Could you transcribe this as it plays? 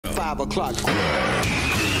5 o'clock.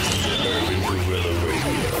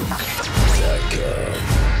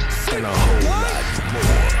 And a whole lot more.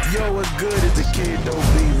 Yo, what's good? It's the Kid Dope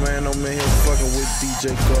B, man. I'm in here fucking with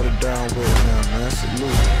DJ Carter Down right now, man.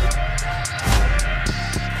 Salute.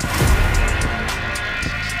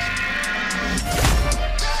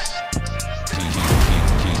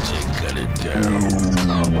 DJ cut it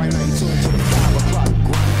down. Right now, you tune to the 5 o'clock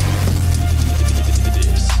grind. This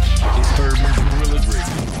is Urban Guerrillas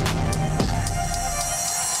Radio.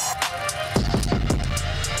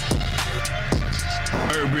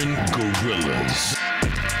 Urban Guerrillas.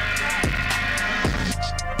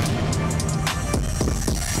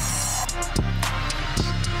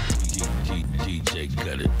 DJ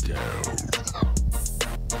cut it down.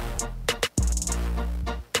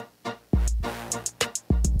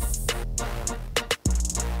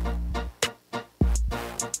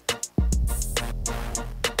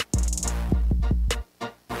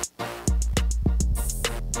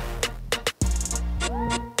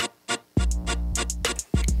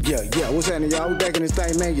 Yeah, what's happening, y'all? We back in this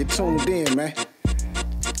thing, man. You tuned in, man.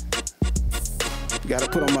 Gotta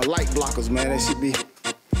put on my light blockers, man. That shit be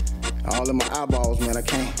all in my eyeballs, man. I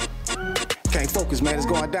can't focus, man. It's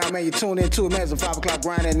going down, man. You tuned into it, man. It's a 5 o'clock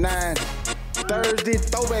grind at 9. Thursday,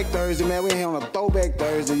 Throwback Thursday, man. We in here on a Throwback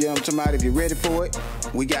Thursday. You know what I'm talking about? If you're ready for it,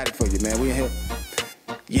 we got it for you, man. We in here.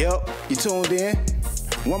 Yep, you tuned in.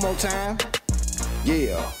 One more time.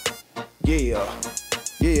 Yeah, we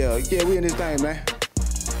in this thing, man.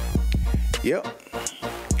 Yep.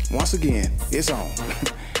 Once again, it's on.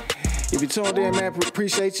 If you tuned in, man,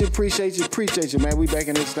 appreciate you, man. We back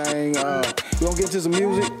in this thing. We gonna get into some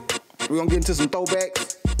music. We gonna get into some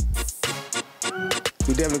throwbacks.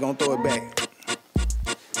 We definitely gonna throw it back.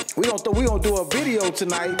 We gonna do a video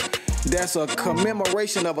tonight that's a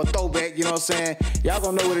commemoration of a throwback. You know what I'm saying? Y'all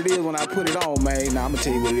gonna know what it is when I put it on, man. Now I'm gonna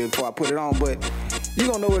tell you what it is before I put it on, but you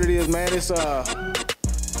gonna know what it is, man. It's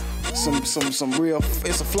some real,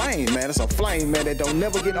 it's a flame, man. It's a flame, man, that don't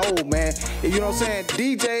never get old, man. You know what I'm saying?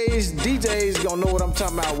 DJs gonna know what I'm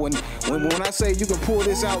talking about when I say you can pull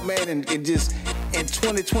this out, man, and just in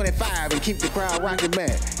 2025 and keep the crowd rocking,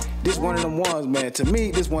 man. This one of them ones, man. To me,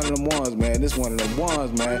 this one of them ones, man. This one of them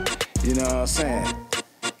ones, man. You know what I'm saying?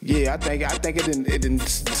 Yeah, I think it didn't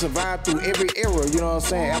survive through every era, you know what I'm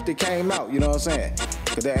saying, after it came out, you know what I'm saying?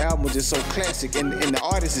 Because that album was just so classic, and the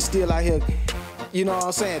artist is still out here, you know what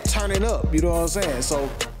I'm saying, turning up, you know what I'm saying? So,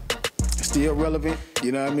 still relevant,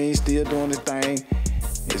 you know what I mean? Still doing this thing.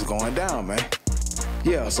 It's going down, man.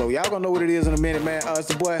 Yeah, so y'all gonna know what it is in a minute, man. It's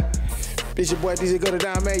your boy DJ Cut It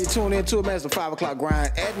Down, man. You tune in to it, man. It's the 5 o'clock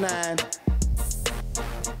grind at 9.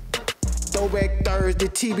 Throwback Thursday,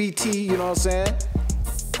 TBT, you know what I'm saying?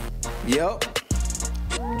 Yep.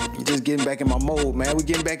 Just getting back in my mode, man. We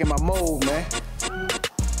getting back in my mode, man.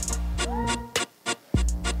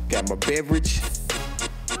 Got my beverage.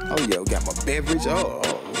 Oh, yeah, got my beverage. Oh,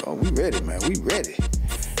 we ready, man. We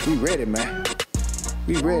ready, man.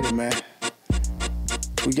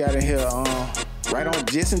 We got in here right on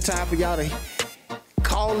just in time for y'all to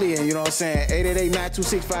call in, you know what I'm saying?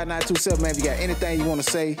 888-926-5927, man. If you got anything you want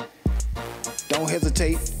to say, don't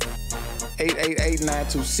hesitate.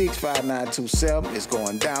 888-926-5927. It's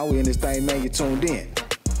going down. We in this thing, man. You tuned in.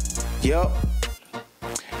 Yup.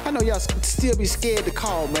 I know y'all still be scared to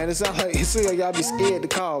call, man. It sounds like y'all be scared to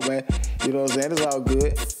call, man. You know what I'm saying? It's all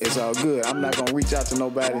good. It's all good. I'm not gonna reach out to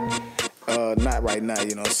nobody. Not right now,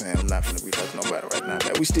 you know what I'm saying? I'm not gonna reach out to nobody right now,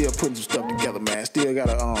 man. We still putting some stuff together, man. Still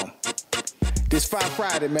gotta this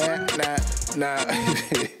Friday, man. Now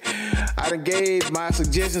I done gave my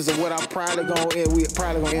suggestions of what we probably gonna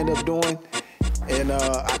end up doing. And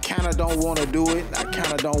I kind of don't want to do it. I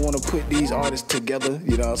kind of don't want to put these artists together.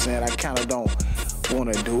 You know what I'm saying? I kind of don't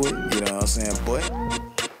want to do it. You know what I'm saying? But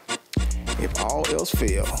if all else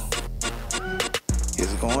fail,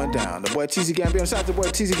 it's going down. The boy TZ Gambino. Shout out to the boy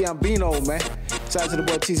TZ Gambino, man. Shout out to the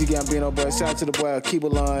boy TZ Gambino, boy. Shout out to the boy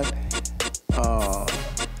Kibalon.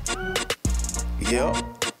 Yep.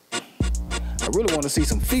 I really want to see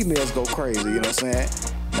some females go crazy. You know what I'm saying?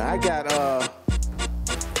 Now I got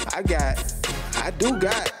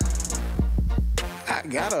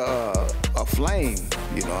a flame,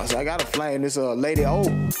 you know. So I got a flame. This Lady O.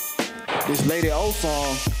 This Lady O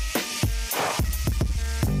song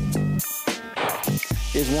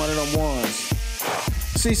is one of them ones.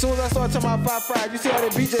 See, as soon as I started talking about 5 you see how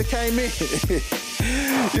that beat just came in.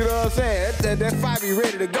 You know what I'm saying? That 5 be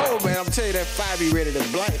ready to go, man. I'm telling you, that 5 be ready to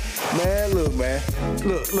blank. Man, look, man.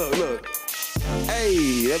 Look.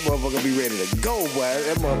 Hey, that motherfucker be ready to go, boy.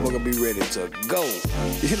 That motherfucker be ready to go.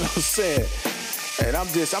 You know what I'm saying? And I'm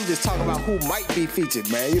just talking about who might be featured,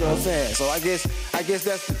 man. You know what I'm saying? So I guess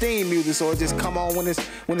that's the theme music. So it just come on when it's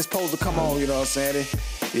supposed to come on. You know what I'm saying?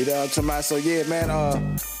 You know what I'm talking about? So yeah, man.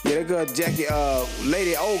 Yeah, that girl Jackie,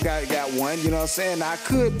 Lady O got one. You know what I'm saying? Now I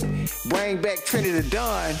could bring back Trinity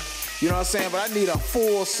Dunn. You know what I'm saying? But I need a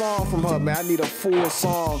full song from her, man. I need a full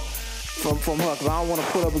song from her, because I don't want to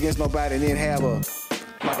put up against nobody and then have a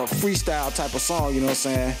freestyle type of song. You know what I'm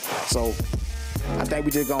saying? So I think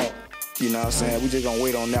we just gonna. You know what I'm saying? We just gonna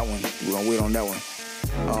wait on that one. We're gonna wait on that one.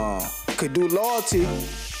 Could do Loyalty.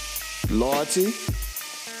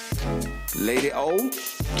 Lady O.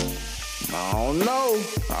 I don't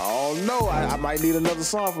know. I might need another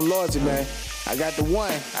song from Loyalty, man. I got the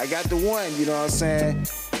one. You know what I'm saying?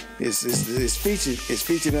 It's featured. It's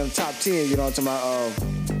featured in the top 10. You know what I'm talking about?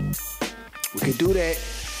 We could do that.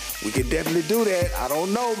 We could definitely do that. I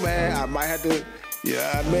don't know, man. I might have to. You know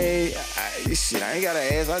what I mean? Shit, I ain't got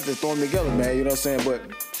to ask. I just throw them together, man. You know what I'm saying? But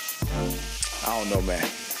I don't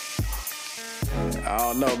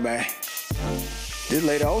know, man. This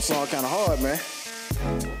Lady O song kind of hard, man.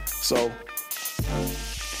 So,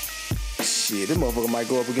 shit, this motherfucker might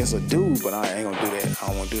go up against a dude, but I ain't gonna do that. I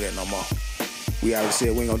don't want to do that no more. We already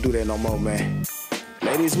said we ain't gonna do that no more, man.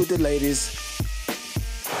 Ladies with the ladies.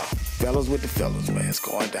 Fellas with the fellas, man. It's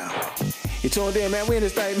going down. You tuned in, man. We in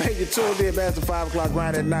this thing, man. You tuned in, man. It's the 5 o'clock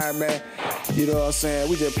grind at 9, man. You know what I'm saying?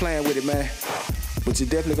 We just playing with it, man. But you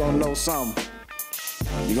definitely gonna know something.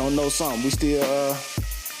 You gonna know something. We still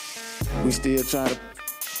trying to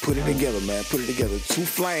put it together, man. Put it together. Two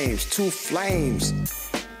flames.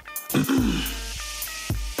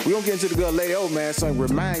 We gonna get into the girl Lady O, man. So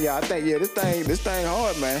remind y'all, I think, yeah, this thing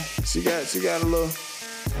hard, man. She got a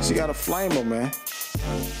flamer, man.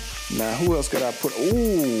 Now, who else could I put? Nah, I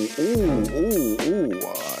don't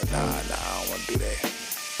want to do that.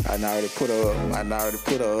 I already put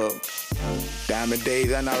her up. Diamond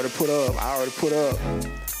Days, I already put her up.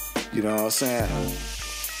 You know what I'm saying?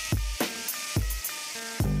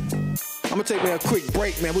 I'm gonna take me a quick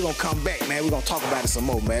break, man. We're gonna come back, man. We're gonna talk about it some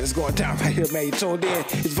more, man. It's going down right here, man. You tuned in.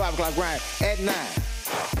 It's 5 o'clock grind at 9.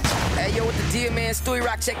 Hey, yo, what the deal, man? Stewie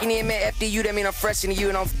Rock checking in, man. FDU, that mean I'm fresh in you,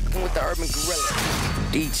 and I'm fucking with the Urban Gorilla.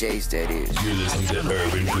 DJs, that is. You're listening to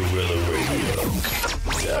Urban Gorilla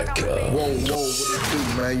Radio.com. Whoa, what it do,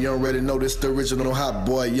 man? You already know this the original hot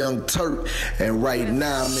boy, Young Turk. And right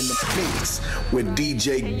now I'm in the mix with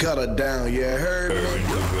DJ Gutter Down. You heard me? Urban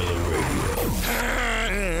Gorilla Radio.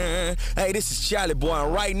 Hey, this is Charlie Boy,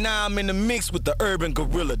 and right now I'm in the mix with the Urban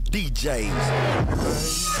Gorilla DJs.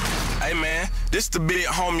 Hey man, this the big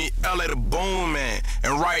homie LA the Boom Man,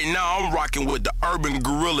 and right now I'm rocking with the Urban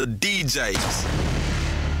Gorilla DJs.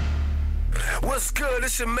 What's good?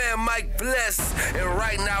 It's your man Mike Bless, and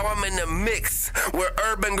right now I'm in the mix with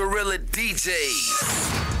Urban Gorilla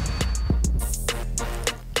DJs.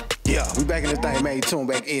 Yeah, we back in this thing, man. You tune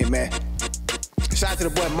back in, man. Shout out to the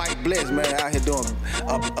boy Mike Bless, man, out here doing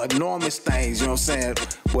enormous things, you know what I'm saying?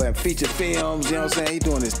 Boy, feature films, you know what I'm saying? He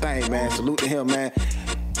doing his thing, man. Salute to him, man.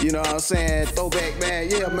 You know what I'm saying? Throwback, man.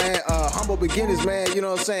 Yeah, man. Humble beginnings, man. You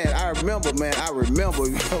know what I'm saying? I remember, man. You know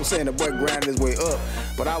what I'm saying? The boy grinding his way up.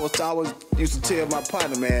 But I always used to tell my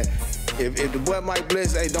partner, man, if the boy Mike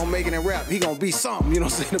Bless, hey, don't make it in rap, he gonna be something. You know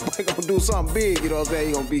what I'm saying? The boy gonna do something big. You know what I'm saying?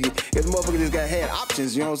 He gonna be. This motherfucker just had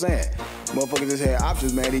options. You know what I'm saying? Motherfucker just had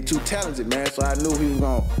options, man. He too talented, man. So I knew he was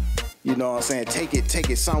gonna, you know what I'm saying? Take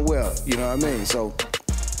it somewhere. You know what I mean? So.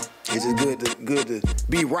 It's just good to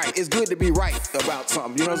be right. It's good to be right about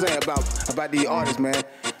something. You know what I'm saying? About these artists, man.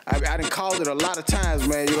 I done called it a lot of times,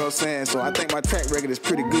 man. You know what I'm saying? So I think my track record is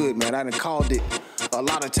pretty good, man. I done called it a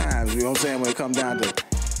lot of times. You know what I'm saying? When it comes down to,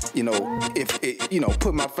 you know, if it, you know,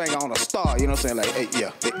 put my finger on a star. You know what I'm saying? Like, hey,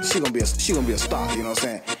 yeah, she gonna be a star. You know what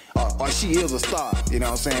I'm saying? Or she is a star. You know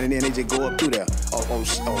what I'm saying? And then they just go up through there. Oh,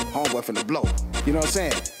 homeboy finna blow. You know what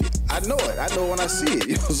I'm saying? I know it. I know when I see it.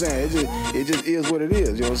 You know what I'm saying? It just is what it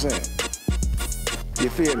is. You know what I'm saying? You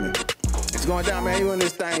feel me? It's going down, man. You in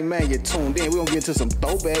this thing, man. You tuned in. We're going to get to some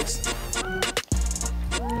throwbacks.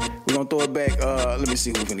 We're going to throw it back. Let me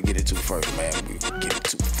see who we're going to get into first, man. We get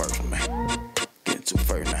into first, man. Get into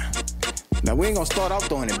first now. Now, we ain't going to start off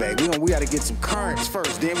throwing it back. We got to get some currents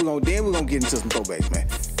first. Then we're going to get into some throwbacks, man.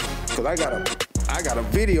 Because I got a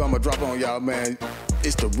video I'm going to drop on y'all, man.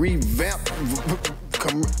 It's the revamped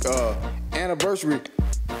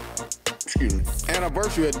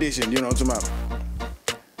anniversary edition, you know what I'm talking about?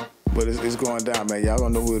 But it's going down, man. Y'all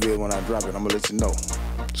gonna know who it is when I drop it. I'm gonna let you know.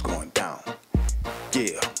 It's going down.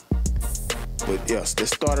 Yeah. But yes,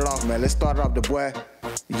 let's start it off, man. Let's start it off the boy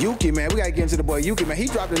Yuki, man. We gotta get into the boy Yuki, man. He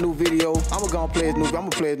dropped a new video. I'm gonna play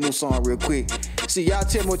his new song real quick. See, y'all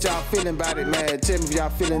tell me what y'all feeling about it, man. Tell me if y'all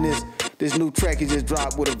feeling this this new track he just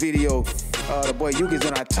dropped with a video. The boy Yuki's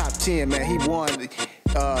in our top 10, man. He won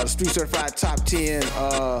Street Certified Top 10.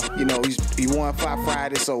 You know, he won 5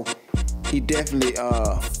 Fridays, so he definitely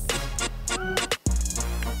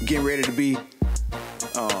getting ready to be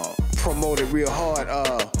promoted real hard.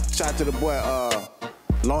 Shout out to the boy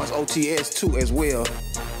Lawrence OTS too as well.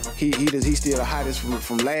 He's still the hottest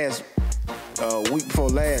from last week before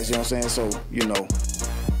last, you know what I'm saying? So, you know,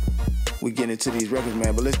 we getting into these records,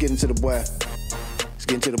 man. But let's get into the boy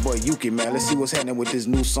Yuki, man. Let's see what's happening with this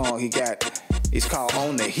new song he got. It's called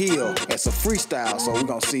On the Hill. It's a freestyle, so we're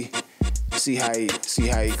gonna see how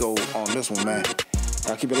he go on this one, man.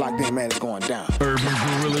 I'll keep it locked in, man. It's going down. Urban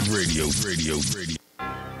Guerrilla Radio.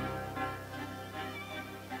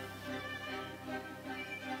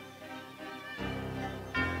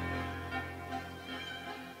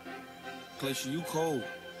 Glacier, you cold.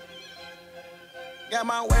 Got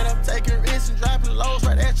my weight up, taking risks and dropping lows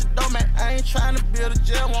right at your door, man. I ain't trying to build a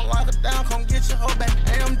jail, won't lock it down, come get your hoe back.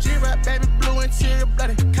 AMG rap, baby, blue interior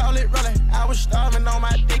bloody, call it rolling. I was starving on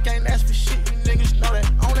my dick, ain't asked for shit, you niggas know that.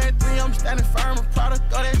 On that 3, I'm standing firm, a product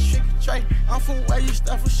of that tricky tray. I'm from where you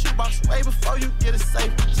stuff a shoebox way before you get it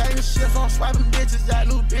safe. Changing shifts, I'm swiping bitches, got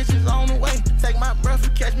new bitches on the way. Take my breath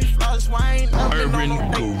and catch me flawless, why I ain't never been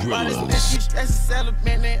on no date. Why this bitch, that's a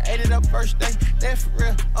celebrant, then ate it up first day. That for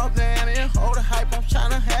real, up there and hold the hype, I'm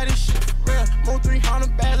tryna have this shit for real. Move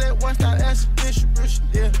 300 bags at once, now that's a distribution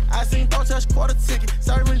deal. I seen both touch quarter ticket,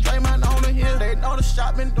 serving Draymond on the hill. They know the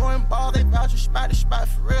shop been doing ball, they vouch spot to spot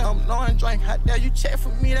for real. I'm knowing drink, how dare you check for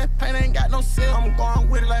me, that paint ain't got no seal. I'm going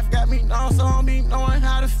with it, life got me known, so I don't be knowing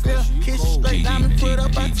how to feel. Kiss you straight down and put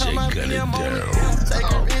up, I tell my BM on the hill.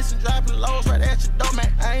 Taking risks and dropping lows right at your door,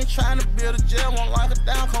 man. I ain't trying to build a jail, won't lock it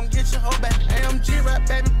down, come get your hoe back. AMG rap,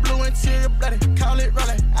 baby, blue interior bloody, call it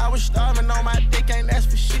rolling. I was starving on my dick, ain't asked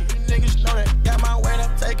for shit, you niggas know that. Got my weight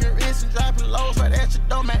up, taking risks and dropping lows right at your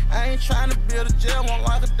door, man. I ain't trying to build a jail, won't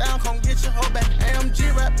lock it down, come get your hoe back.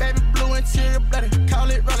 AMG rap, baby, blue interior bloody, call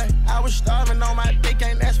it rolling. I was starving on my dick,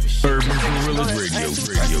 ain't asked for shit. Urban Guerrilla Radio.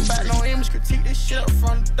 No image, critique this shit up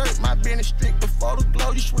from the dirt. My business strict before the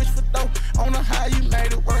glow, you switch for dope. On the high, you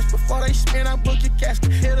made it worse. Before they spin, I book your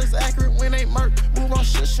casket. Hitters accurate when they murk. Move on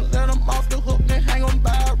shit, and let them off the hook, then hang on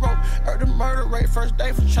by a rope. Heard the murder rate first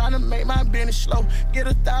day for trying to make my business slow. Get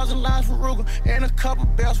 1,000 lines from Ruger and a couple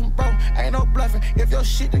bells from bro. Ain't no bluffing. If your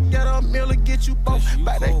shit together, a meal will get you both.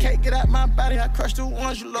 Bite that cake, get out my body. I crush the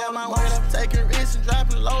ones you love. My weight up, taking risks and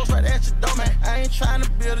dropping lows right at your door, man. I ain't trying to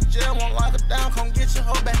build a jail, won't lock it down, come get your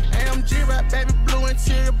hoe back. AMG rap, baby, blue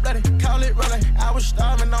interior bloody, call it rolling. I was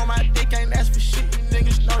starving on my dick, ain't asked for shit, you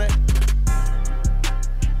niggas know that.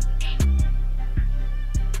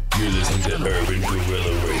 You're listening to Urban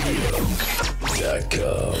Guerrilla Radio.com.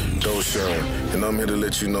 Doshan, and I'm here to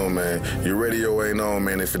let you know, man, your radio ain't on,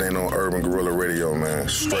 man, if it ain't on Urban Guerrilla Radio, man.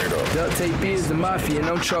 Straight up. Duct Tape is the mafia,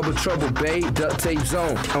 no trouble, babe. Duct Tape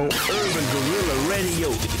Zone on Urban Guerrilla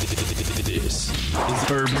Radio. This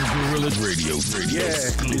is Urban Guerrilla Radio. Yeah,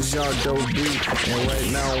 it's y'all Dope D, and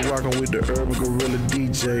right now I'm rocking with the Urban Guerrilla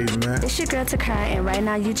DJs, man. It's your girl Takai, and right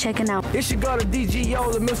now you checking out. It's your girl, the DJ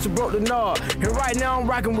Yola, Mr. Broke the Nard, and right now I'm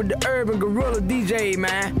rocking with the Urban Guerrilla DJ,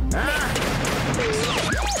 man.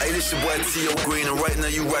 Hey, this your boy T.O. Green, and right now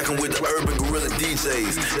you rocking with the Urban Guerrilla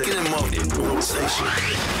DJs. Get him off the rotation.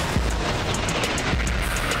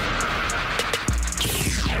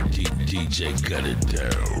 DJ got it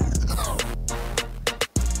down.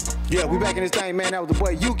 Yeah, we back in this thing, man. That was the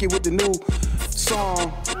boy Yuki with the new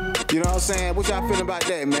song. You know what I'm saying? What y'all feeling about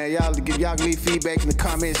that, man? Y'all can leave feedback in the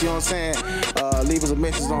comments, you know what I'm saying? Leave us a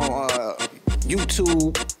message on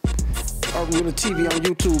YouTube. Urban Guerrilla TV on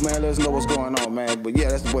YouTube, man. Let us know what's going on, man. But yeah,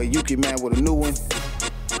 that's the boy Yuki, man, with a new one.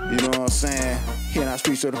 You know what I'm saying? Here in our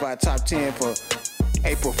Street Certified Top 10 for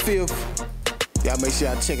April 5th. Y'all make sure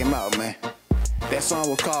y'all check him out, man. That song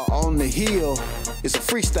was called On the Hill. It's a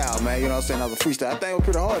freestyle, man. You know what I'm saying? That was a freestyle. I think it was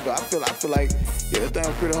pretty hard, though. I feel like, yeah, that thing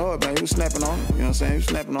was pretty hard, man. He was snapping on it. You know what I'm saying? He was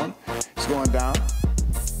snapping on it. It's going down.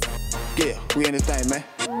 Yeah, we in this thing, man.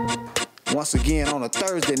 Once again on a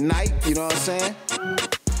Thursday night. You know what I'm saying?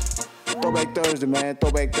 Throwback Thursday, man.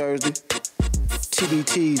 Throwback Thursday.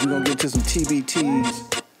 TBTs. We're going to get to some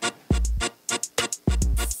TBTs.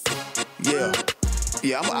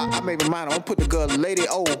 Yeah, I made my mind. I'm going to put the girl Lady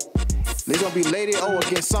O. There's gonna be Lady O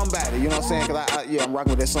against somebody, you know what I'm saying? Cause I'm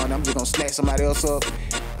rocking with that song. I'm just gonna snatch somebody else up,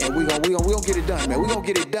 and we gonna get it done, man. We gonna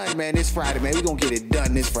get it done, man. This Friday, man. We gonna get it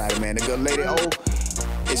done this Friday, man. The girl Lady O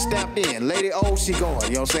is stamped in. Lady O, she going.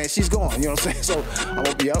 You know what I'm saying? She's going. You know what I'm saying? So I'm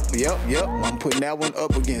gonna be yep. I'm putting that one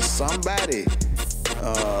up against somebody.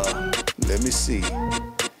 Let me see.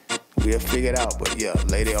 We'll figure it out, but yeah,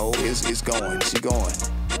 Lady O is going.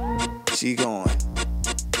 She She going.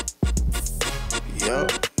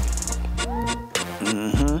 Yup.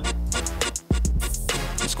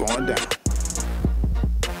 It's going down.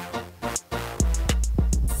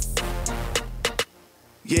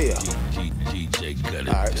 Yeah.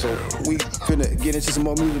 Alright, so we finna get into some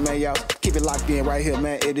more music, man. Y'all keep it locked in right here,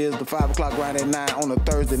 man. It is the 5 o'clock grind at 9 on a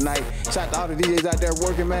Thursday night. Shout out to all the DJs out there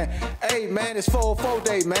working, man. Hey, man, it's 404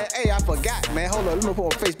 day, man. Hey, I forgot, man. Hold up, let me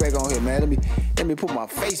put my face back on here, man. Let me put my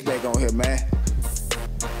face back on here, man.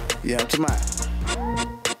 Yeah, I'm to mine.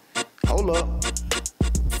 Hold up.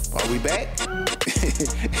 Are we back?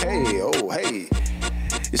 Hey, oh, hey.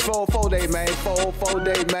 It's 404 day, man. 404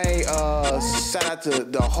 day, man. Shout out to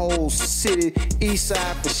the whole city, east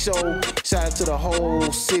side for sure. Shout out to the whole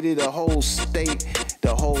city, the whole state,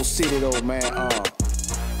 the whole city, though, man.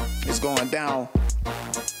 It's going down.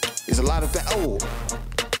 It's a lot of things.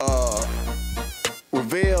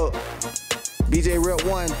 Reveal BJ Rep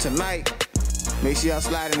 1 tonight. Make sure y'all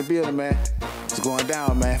slide in the building, man. It's going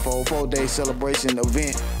down, man. 404 day celebration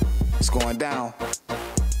event. It's going down.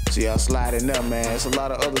 So y'all slide in there, man. There's a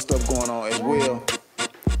lot of other stuff going on as well.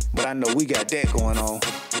 But I know we got that going on.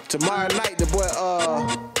 Tomorrow night, the boy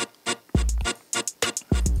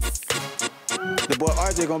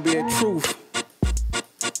RJ gonna be at Truth.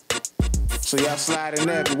 So y'all slide in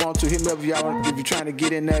there if you want to. Hit me up if you're trying to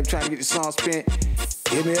get in there, trying to get the song spent.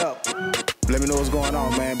 Hit me up. Let me know what's going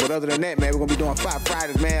on, man. But other than that, man, we're gonna be doing 5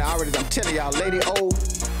 Fridays, man. I'm telling y'all, Lady O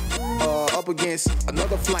up against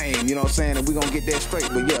another flame, you know what I'm saying? And we're gonna get that straight.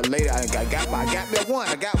 But yeah, later I got one,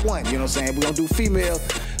 you know what I'm saying? We're gonna do female.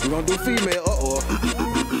 We're gonna do female.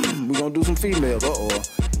 We're gonna do some females.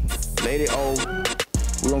 Lady O,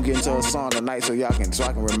 we're gonna get into a song tonight so I can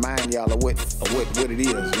remind y'all of what it is,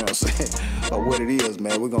 you know what I'm saying? Of what it is,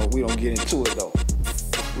 man. We gonna get into it though.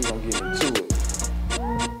 We're gonna get into it.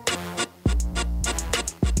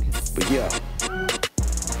 But yeah,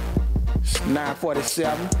 it's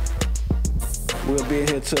 9:47. We'll be in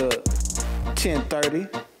here till 10:30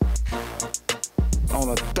 on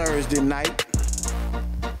a Thursday night,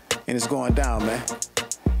 and it's going down, man.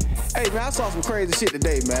 Hey, man, I saw some crazy shit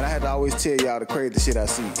today, man. I had to always tell y'all the crazy shit I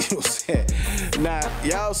see. You know what I'm saying? Now,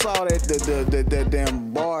 y'all saw that the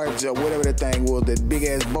damn barge or whatever that thing was, that big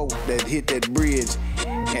ass boat that hit that bridge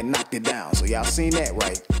and knocked it down. So y'all seen that,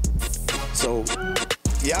 right? So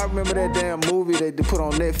y'all remember that damn movie they put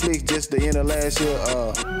on Netflix just the end of last year?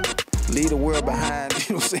 Leave the World Behind,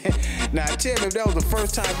 you know what I'm saying? Now tell me if that was the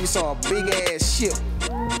first time you saw a big ass ship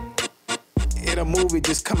in a movie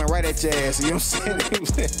just coming right at your ass, you know what I'm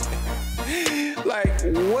saying? Like,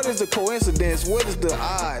 what is the coincidence? What is the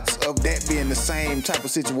odds of that being the same type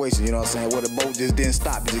of situation, you know what I'm saying? Where the boat just didn't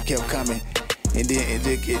stop, it just kept coming, and then it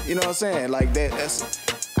you know what I'm saying? Like I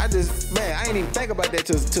ain't even think about that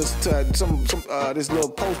till this little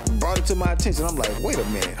post brought it to my attention. I'm like, wait a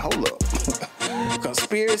minute, hold up.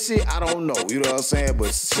 Conspiracy, I don't know, you know what I'm saying?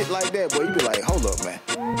 But shit like that, boy, you be like, hold up, man.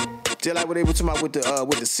 Just like what they were talking about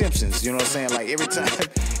with the Simpsons, you know what I'm saying? Like every time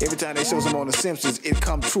they show something on the Simpsons, it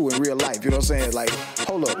come true in real life, you know what I'm saying? Like,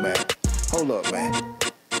 hold up, man.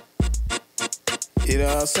 You know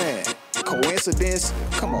what I'm saying? Coincidence?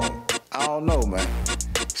 Come on. I don't know, man.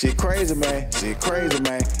 Shit crazy, man.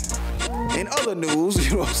 In other news,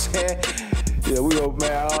 you know what I'm saying? Yeah, we go,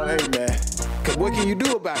 man, hey, man. Cause what can you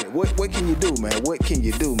do about it? What can you do, man? What can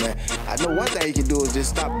you do, man? I know one thing you can do is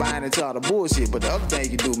just stop buying into all the bullshit, but the other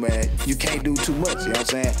thing you can do, man, you can't do too much, you know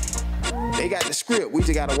what I'm saying? They got the script, we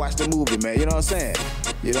just gotta watch the movie, man, you know what I'm saying?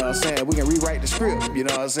 You know what I'm saying? We can rewrite the script, you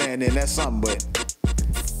know what I'm saying? Then that's something, but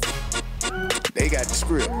they got the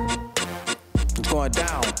script. It's going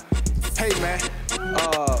down. Hey, man,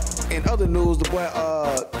 in other news, the boy,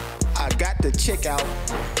 I got to check out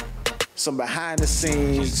some behind the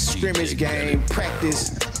scenes scrimmage game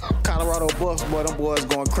practice. Colorado Buffs, boy, them boys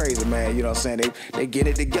going crazy, man. You know what I'm saying? They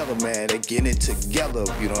getting it together, man. They getting it together.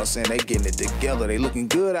 You know what I'm saying? They getting it together. They looking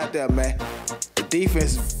good out there, man. The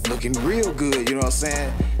defense looking real good. You know what I'm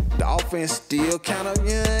saying? The offense still kind of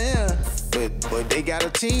yeah. But they got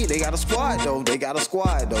a team. They got a squad though. They got a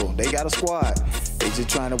squad. They just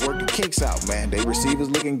trying to work the kinks out, man. They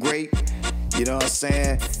receivers looking great. You know what I'm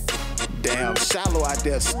saying? Damn, Shallow out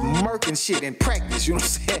there smirking shit in practice, you know what I'm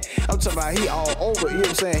saying? I'm talking about he all over, you know what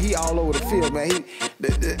I'm saying? He all over the field, man.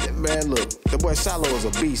 Man, look, the boy Shallow is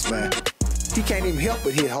a beast, man. He can't even help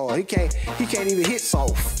but hit hard. He can't even hit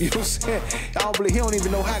soft, you know what I'm saying? I don't believe he don't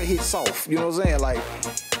even know how to hit soft, you know what I'm saying? Like,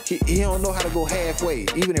 he don't know how to go halfway,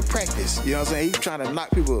 even in practice, you know what I'm saying? He's trying to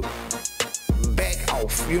knock people back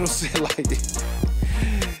off, you know what I'm saying? Like,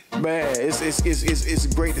 Man, it's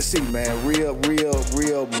great to see, man. Real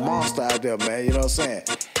monster out there, man. You know what I'm saying?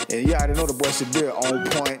 And you already know the boy Shadir on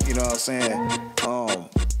point. You know what I'm saying?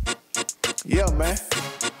 Yeah, man.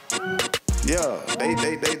 Yeah,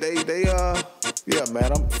 yeah,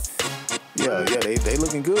 man. They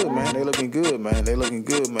looking good, man. They looking good, man. They looking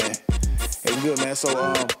good, man. They good, man. So,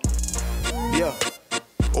 yeah.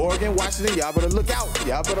 Oregon, Washington, y'all better look out.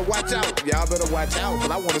 Y'all better watch out. Y'all better watch out.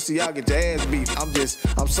 Because I want to see y'all get your ass beat.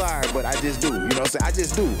 I'm sorry, but I just do. You know what I'm saying? I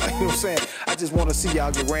just do. You know what I'm saying? I just want to see y'all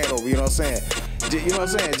get ran over. You know what I'm saying? You know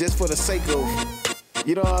what I'm saying? Just for the sake of,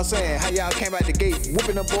 you know what I'm saying? How y'all came out the gate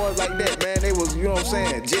whooping them boys like that, man. They was, you know what I'm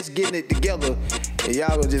saying? Just getting it together. And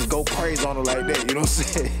y'all would just go crazy on them like that. You know what I'm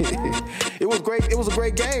saying? It was great. It was a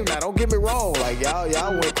great game. Now, don't get me wrong. Like,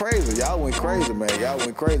 y'all went crazy. Y'all went crazy, man. Y'all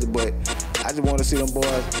went crazy. But I just want to see them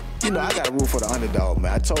boys. You know, I got to root for the underdog,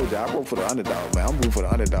 man. I told you, I root for the underdog, man. I'm rooting for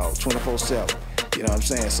the underdog 24/7. You know what I'm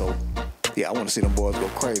saying? So, yeah, I want to see them boys go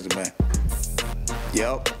crazy, man.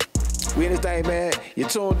 Yep. We in this thing, man. You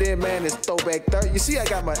tuned in, man. It's Throwback Thursday. You see, I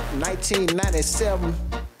got my 1997.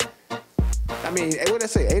 I mean, what did I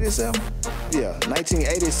say? 87? Yeah,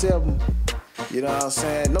 1987. You know what I'm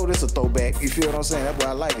saying? No, this is a throwback. You feel what I'm saying? That's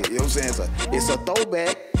why I like it. You know what I'm saying? It's a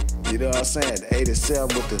throwback. You know what I'm saying? 87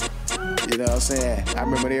 with the, you know what I'm saying? I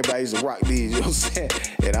remember everybody used to rock these, you know what I'm saying?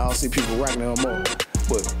 And I don't see people rocking them no more.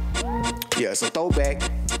 But, yeah, it's a throwback.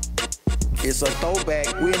 It's a throwback.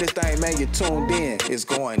 We in this thing, man. You tuned in. It's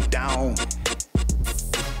going down.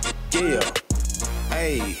 Yeah.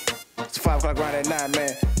 Hey. It's 5 o'clock right at 9,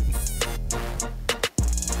 man.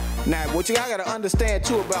 Now, what y'all gotta understand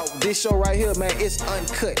too about this show right here, man, it's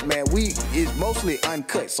uncut, man. It's mostly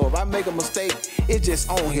uncut. So if I make a mistake, it's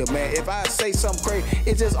just on here, man. If I say something crazy,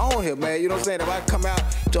 it's just on here, man. You know what I'm saying? If I come out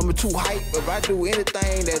jumping too hype, if I do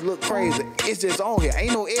anything that look crazy, it's just on here.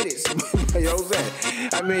 Ain't no edits. You know what I'm saying?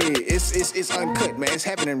 I mean, it's uncut, man. It's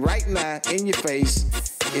happening right now in your face.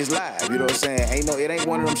 It's live. You know what I'm saying? It ain't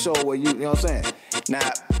one of them shows where you know what I'm saying?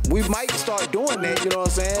 Now, we might start doing that, you know what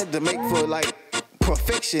I'm saying, to make for like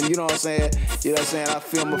perfection, you know what I'm saying? You know what I'm saying? I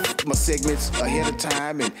film my segments ahead of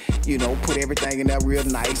time and, you know, put everything in there real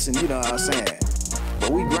nice and, you know what I'm saying?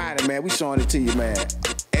 But we grinding, man. We showing it to you, man,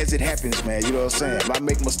 as it happens, man. You know what I'm saying? If I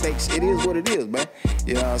make mistakes, it is what it is, man.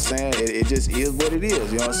 You know what I'm saying? It just is what it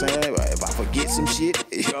is, you know what I'm saying? If I forget some shit,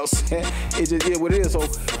 you know what I'm saying? It just is what it is. So,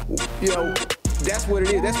 you know, that's what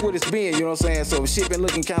it is. That's what it's been, you know what I'm saying? So shit been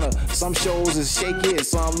looking kind of, some shows is shaky and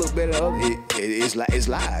some look better. It's live, you know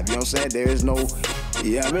what I'm saying? There is no,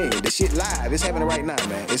 you know what I mean? The shit live. It's happening right now,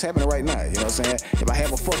 man. It's happening right now, you know what I'm saying? If I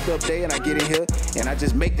have a fucked up day and I get in here and I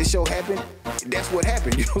just make the show happen, that's what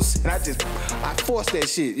happened, you know what I'm saying? I forced that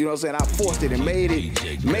shit, you know what I'm saying? I forced it and made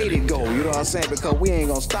it go, you know what I'm saying? Because we ain't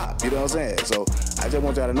gonna stop, you know what I'm saying? So I just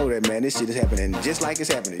want y'all to know that, man, this shit is happening just like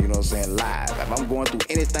it's happening, you know what I'm saying? Live. If I'm going through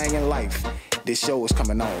anything in life, this show is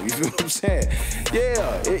coming on, you feel what I'm saying?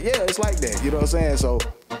 Yeah, it's like that, you know what I'm saying? So,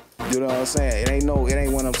 you know what I'm saying? It ain't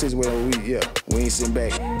one of them situations where we ain't sitting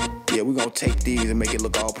back. Yeah, we gonna take these and make it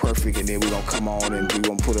look all perfect, and then we gonna come on and we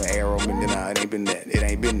gonna put an arrow, and then it ain't been that. It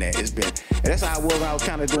ain't been that. It's been, and that's how I was when I was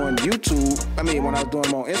kind of doing YouTube. I mean, when I was doing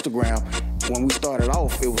them on Instagram, when we started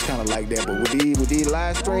off, it was kind of like that. But with these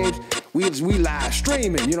live streams, we live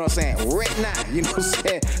streaming, you know what I'm saying? Right now, you know what I'm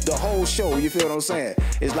saying? The whole show, you feel what I'm saying?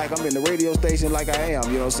 It's like I'm in the radio station like I am,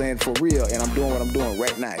 you know what I'm saying? For real, and I'm doing what I'm doing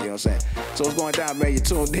right now, you know what I'm saying? So it's going down, man. You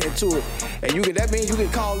tuned into it, and that means you can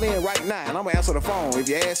call in right now, and I'm gonna answer the phone. If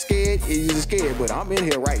your ass scared, you're just scared, but I'm in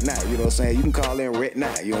here right now, you know what I'm saying? You can call in right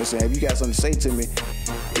now, you know what I'm saying? If you got something to say to me,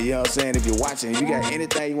 you know what I'm saying? If you're watching, if you got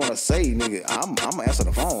anything you want to say, nigga, I'm gonna answer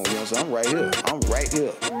the phone, you know what I'm saying? I'm right here. I'm right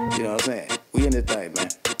here, you know what I'm saying? We in this thing, man.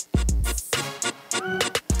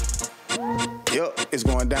 Yup, it's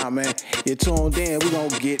going down, man. You're tuned in. We're going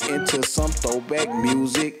to get into some throwback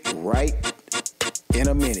music right in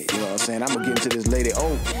a minute. You know what I'm saying? I'm going to get into this lady.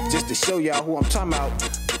 Oh, just to show y'all who I'm talking about.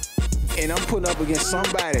 And I'm putting up against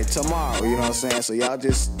somebody tomorrow. You know what I'm saying? So y'all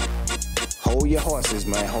just hold your horses,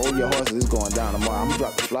 man. Hold your horses. It's going down tomorrow. I'm going to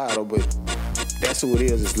drop the flyer, though, but that's who it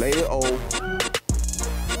is. It's Lady O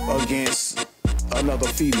against another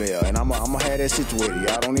female, and I'm gonna have that situated.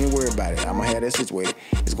 Y'all don't even worry about it. I'm gonna have that situated.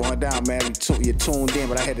 It's going down, man. You're tuned in,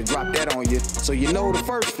 but I had to drop that on you, so you know the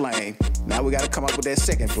first flame. Now we gotta come up with that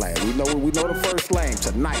second flame. We know the first flame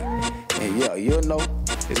tonight, and yeah, you'll know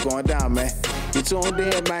it's going down, man. You tuned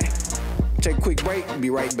in, man. Take a quick break. Be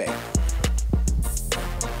right back.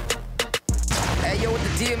 Hey, yo,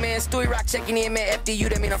 with the deal, man. Stewie Rock checking in, man. FDU,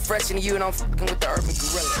 that mean I'm fresh in you, and I'm fucking with the Urban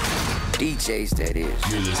Gorilla. DJs, that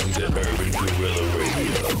is. You're listening to Urban Gorilla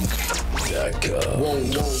Radio. Whoa, what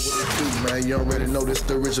it do, man? You already know this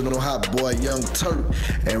the original hot boy, Young Turk.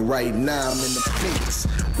 And right now I'm in the mix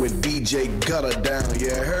with DJ Gutter Down.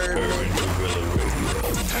 You heard me?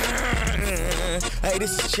 Hey,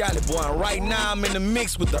 this is Charlie Boy, and right now I'm in the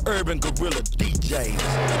mix with the Urban Gorilla DJs.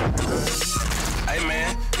 Hey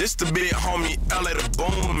man, this the big homie LA the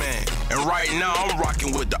Boom Man, and right now I'm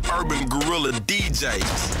rocking with the Urban Gorilla DJs.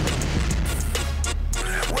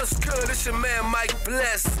 What's good? It's your man Mike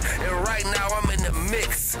Bless, and right now I'm in the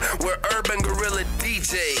mix with Urban Gorilla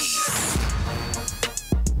DJs.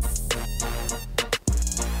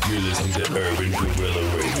 You're listening to Urban Gorilla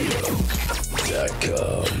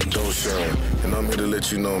Radio.com. Don't show. And I'm here to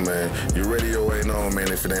let you know, man, your radio ain't on,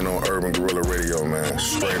 man, if it ain't on Urban Gorilla Radio, man.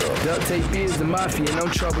 Straight up. Duct Tape is the mafia, no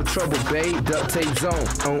trouble, babe. Duct Tape Zone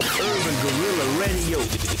on Urban Gorilla Radio.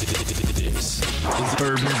 This is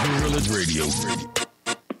Urban Gorilla Radio.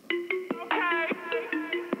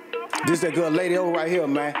 This that good lady over right here,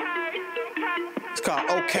 man. It's called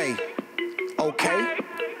OK. OK?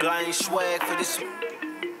 Blind swag for this.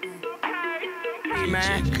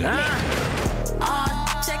 Man.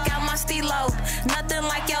 Check out my stilo. Nothing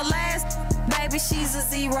like your last. Baby, she's a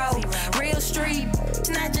zero. Real street.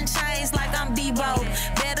 Snatching chains like I'm Debo.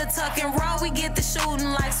 Better tuck and roll. We get the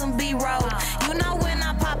shooting like some B-roll. You know when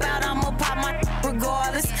I pop out, I'ma pop my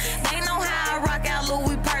regardless. They know how I rock out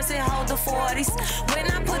Louis Percy, hold the 40s. When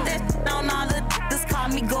I put that on, all the niggas call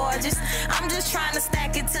me gorgeous. I'm just trying to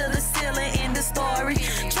stack it to the ceiling in the story.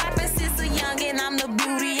 Trapping since a youngin', I'm the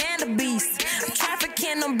beauty and the beast.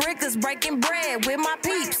 Trafficking them brickers, breaking bread with my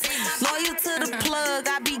peeps. Loyal to the plug,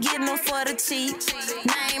 I be getting them for the cheap.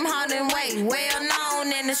 Name Holden Way, well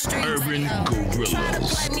known in the streets. Urban Gorilla. Try to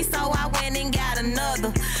play me, so I went and got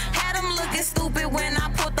another. Had him looking stupid when I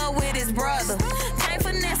pulled up with his brother. Can't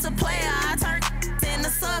finesse a player, I turn into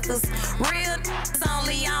suckers. Real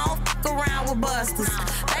only, I don't fuck around with busters.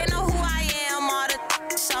 They know who I am, all the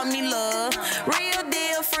show me love. Real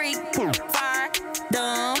deal freak, fire,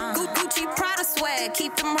 dumb. Gucci Prada swag,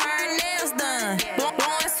 keep them hair and nails done.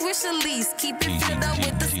 Blowing Swish Elise, keep it filled up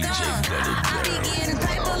with the scum. I be getting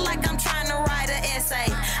paper like I'm trying to write an essay.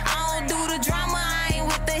 I don't do the drama, I ain't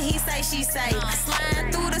with the he say, she say.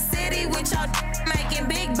 Sliding through the city with your making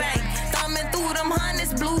big bank. Thumbing through them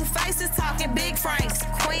hundreds, blue faces, talking big franks.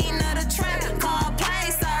 Queen of the trap, call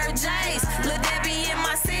play, Sir J's. Lil' Debbie in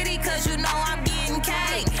my city, cause you know I'm getting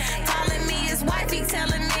cake. Calling me his wife, he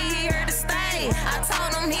telling me he here to stay. I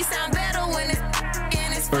told him he sound better when it's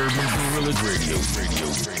in his face. Urban Gorilla Radio.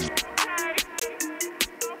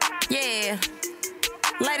 Yeah.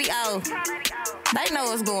 Lady O. They know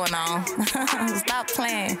what's going on. Stop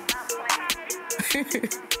playing.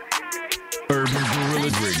 Urban Gorilla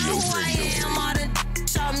Radio. All the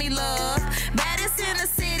show me love. Baddest in the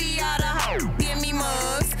city, all the hoes give me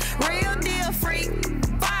mugs. Real deal freak,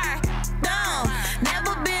 fire, dumb.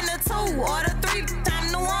 Never been a 2 or the 3, time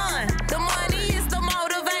to 1. The money is the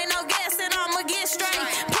motive, ain't no guessing, I'ma get straight.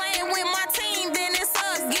 Playing with my team, then it's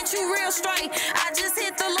us, get you real straight. I just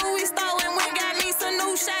hit the Louis store and went got me some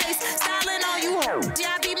new shades. Styling on you hoes,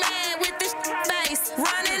 y'all be mad with this face.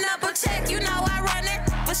 Running up a check, you know I run it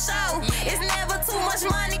for show. It's never too much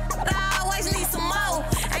money, but I always need some more.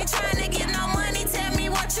 Ain't trying to get no money, tell me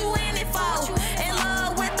what you in it for. In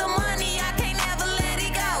love with the money, I can't never let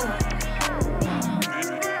it go.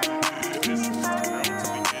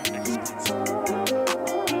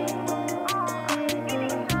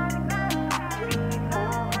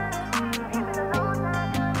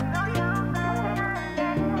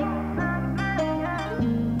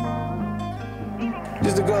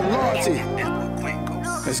 This is the good loyalty.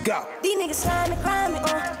 Let's go. These niggas slime and grinding,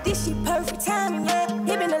 this shit perfect timing, yeah.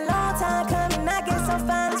 It been a long time coming, I guess I'm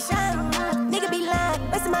finally shining. Nigga be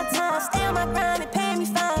lying, wasting my time, stay on my grind and pay me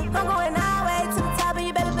fine. I'm going all the way to the top, and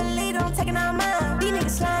you better believe it, I'm taking all mine. These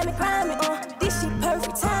niggas slime and grinding, this shit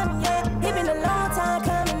perfect timing, yeah. It been a long time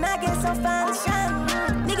coming, I guess I'm finally shining.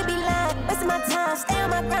 Nigga be lying, wasting my time, stay on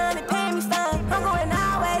my grind and pay me fine. I'm going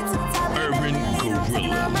all the way to the top, and you better believe it, I'm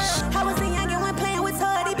taking all mine. I was a youngin' when playing with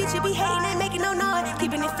toy, these bitches be hating and making no noise,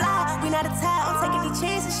 keeping it fly. We not a tie, I'm taking these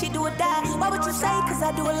chances, shit do or die. Why would you say? Cause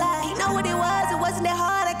I do a lot. You know what it wasn't that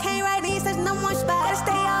hard. I came right in, such no one spot. Gotta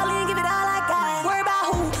stay all in, give it all I got. Worry about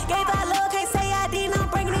who, gave out love, can't say I did, I'm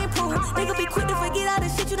bringing in proof. Nigga be quick to forget all the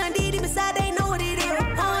shit you done did, even beside they know what it is.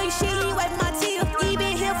 Oh, you shit, you ain't wiping my tears. You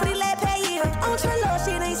been here for the last pay year. I don't trust love,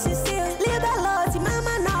 shit ain't sincere. Live by loyalty, my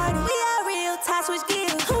minority. We are real, tie switch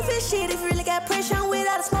gears. Who feel shit if you really got pressure on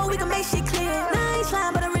without a smoke, we can make shit clear. Nah, I ain't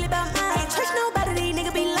slime, but I'm really about mine. Ain't trust nobody, these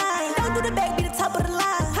niggas be lying. Don't do the back, be the top of the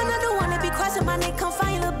line. I'm not the one that be crossing my neck, come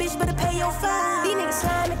find your little bitch, better pay your fine. These niggas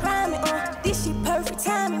slime.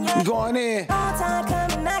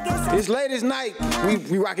 It's ladies' night.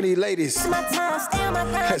 We rocking these ladies.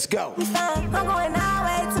 Let's go. I'm going all the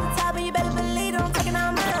way to the top, and you better believe I'm taking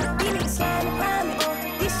all mine. These niggas sliding around me,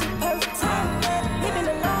 this shit perfect time. It been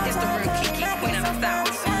a long It's the time real coming, Kiki, I Queen get of so the fine.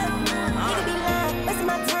 South. Nigga be lying, wasting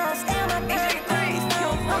my time, stay on my grind.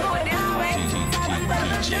 I'm going all the way to the top, you better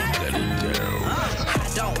believe I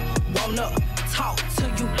don't wanna talk to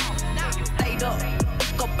you. Stayed up,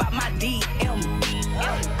 fuck about my DM.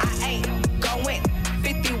 I ain't going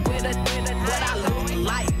 50 with a what I look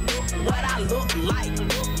like. What I look like.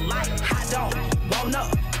 I don't wanna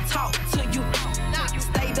talk to you.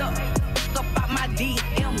 Stayed up, fuck about my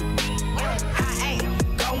DM. I ain't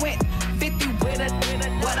going 50 with a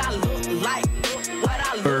what I look like. What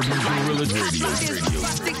I look Urban like. Gorilla Radio.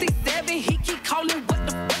 67, he keep calling what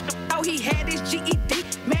the oh, he had his GED.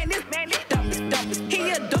 Man, this dumb.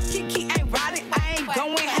 He a duck, he ain't riding. I ain't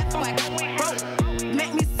going half on bro.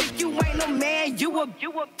 Make me sick, you ain't no man. You a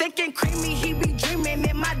thinking creamy, he be dreaming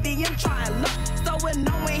in my DM trying look. So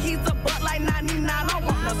annoying, he's a butt like 99. I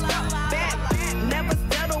want no stuff. Bad, never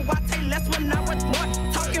settle. I take less when I was more.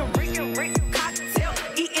 Talking Rick, cocktail,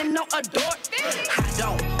 eating no adore. I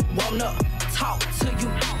don't wanna talk to you.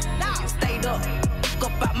 Stayed up,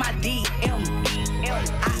 about my DM.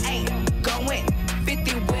 I ain't going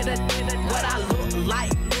 50 with a what I look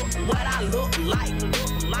like. What I look like.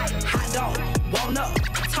 I don't wanna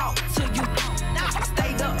talk to you.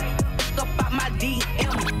 Stayed up about my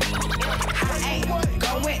DM. I ain't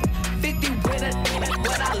going 50 with a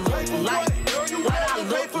what I look like. What I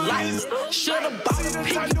look like. Should've bought a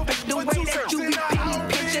piggy back the way that you be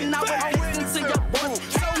pitching. I would listen to your voice.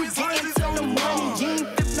 Can't we get into the money? You ain't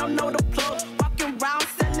fit, no know the plug. Walking around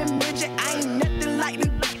selling midget. I ain't nothing like the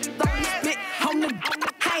spit on the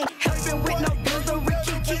I ain't helping with no bills. The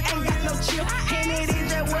Ricky ain't got no chill. And it is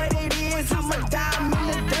just what it is. I'm a dime in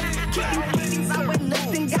the dust. Kitty, I went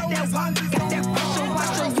nothing. Got that walk, got that pressure.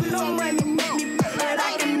 Watch you know money make me, but I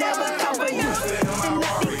can never cover you. And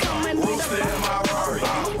nothing coming with a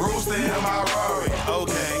Rooster in my Rari,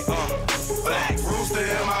 okay, black. Rooster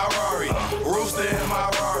in my Rari, Rooster in my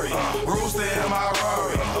Rari, Rooster in my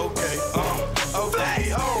Rari, okay,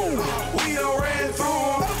 okay, we done ran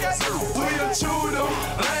through them, we done chewed them,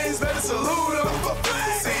 lanes better salute them,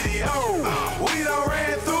 CDO, we done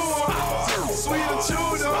ran through them, we done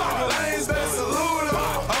chewed them, lanes better salute them,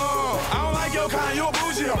 I don't like your kind, you a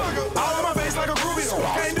bougie, all in my face like a groovy,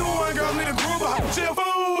 can't do one girl, need a groover, she a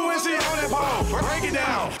fool when she on that pole, break it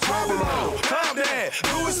down, drop it low, climb that,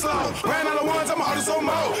 do it slow, ran out of ones, I'm hard to so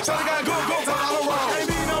more, shawty got good, go to all the road, ain't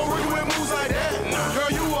be no rookie with moves like that,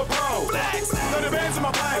 girl you a pro, got the bands in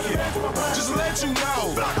my pocket, just to let you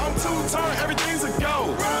know, I'm two-turned, everything's a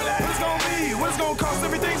go, what it's gonna be, what it's gonna cost,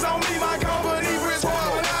 everything's on me, my company, rich boy,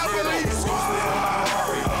 when I believe,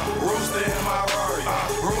 Rooster in my Rari,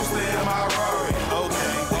 Rooster in my Rari,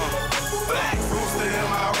 okay, black, Rooster in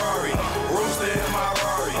my Rari, Rooster in my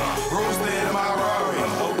Rari, Rooster in my Rari,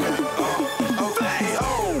 okay,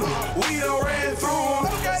 we done ran through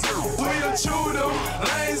them, we done chewed them,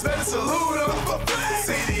 lanes better salute them,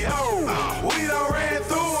 CDO, we done ran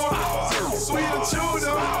through them, we done chewed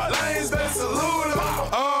them, lanes better salute them,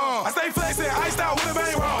 I stay flexing, iced out with a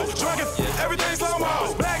bang roll, drunk everything slow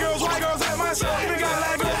mo, black girls, white girls at my show, even got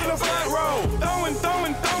black girls in the front row, throwing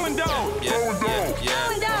dough, throwing dough,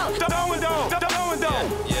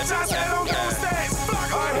 shots that don't go stacks,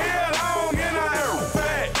 her hair long and her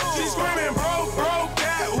fat, she screaming broke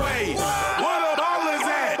that way, what a ball is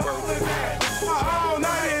that, all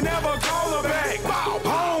night and never call her back,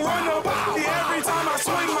 home run the body every time I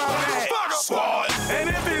swing my bat, squad, and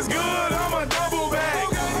if it's good, I'm a double back,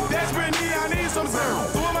 desperate need, I need some zero,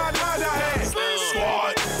 with my dodge I had,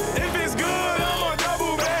 squad, if it's good, I'm a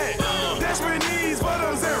double back, desperate needs for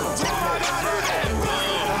them zero, with my dodge I had,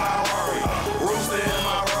 Rooster in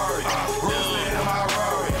my Rari, Rooster in my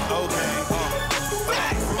Rari, okay,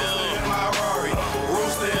 black, Rooster in my Rari,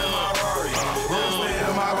 Rooster in my Rari, Rooster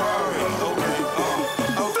in my Rari,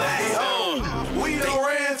 okay, we done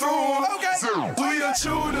ran through them, we done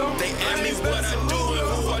chewed them, they ask me what I do and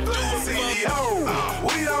who I do it for,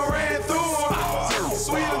 we done ran through them,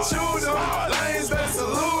 we done chewed them, lanes better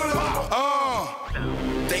salute them,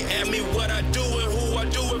 they ask me what I do and who I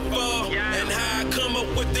do it for, and how I come up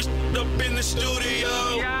with this up in the studio.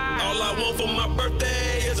 All I want for my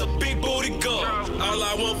birthday is a big booty girl. All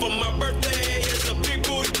I want for my birthday is a big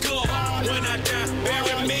booty girl. When I die,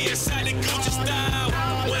 bury me inside the Gucci style.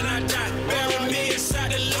 When I die, bury me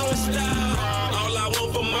inside the Louis style. All I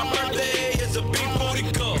want for my birthday is a big booty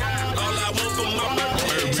girl. All I want for my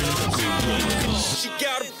birthday is a big booty girl. She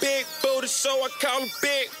got a big booty, so I call her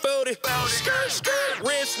Big Booty. it. Skirt, skirt,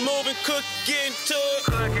 rinse, moving, cook, get into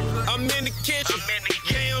it. I'm in the kitchen,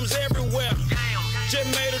 yams everywhere. Just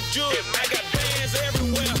made a jewel, I got bands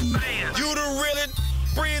everywhere. You the really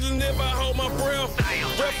breathing if I hold my breath.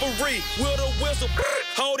 Referee with a whistle,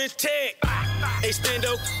 hold his tag.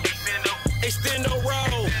 Extendo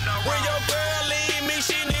roll. When your girl leave me,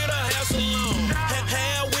 she need a hair salon.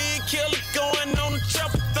 Hair weed killer going on the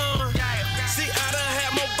chopper-thon. See, I done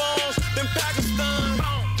had more bombs than Pakistan.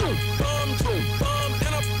 Bomb,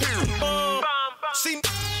 and a bomb. See,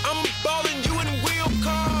 I'm ballin' you in the wheel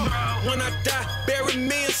car. When I die, bury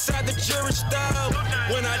me inside the jury style.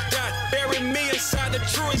 When I die, bury me inside the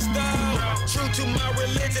truest style. True to my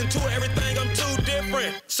religion, to everything, I'm too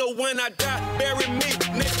different. So when I die, bury me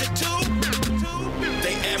next to two.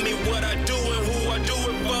 They ask me what I do and who I do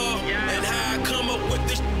it for, and how I come up with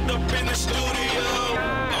this up in the studio.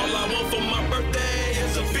 All I want for my birthday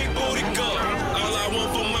is a big booty girl. All I want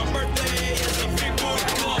for my birthday is a big booty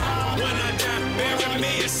girl. When I die, bury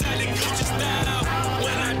me inside the Gucci style.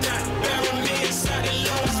 When I die, bury me inside the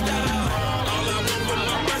Louis style. All I want for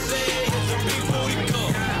my birthday is a big booty girl.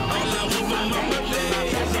 All I want for my birthday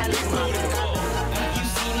is a big booty girl. You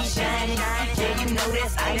see me shining, yeah, you know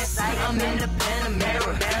that's ice. I'm in the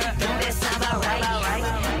Panamera. Don't that sound about right?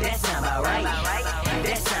 That sound about right.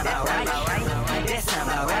 That sound about right. That sound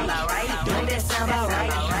about right. Don't that sound about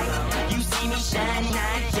right? You see me shining,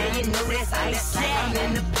 yeah, you know that's ice. I'm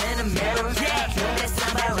in the Panamera. Don't that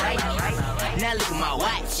sound about right? Now look at my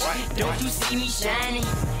watch. Don't you see me shining?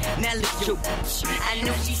 Now look at your watch. I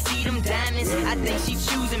know she see them diamonds. I think she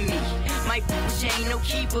choosing me. My she ain't no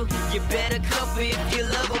keeper. You better cover if you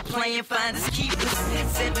love her playing finders keepers.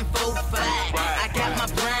 745. I got my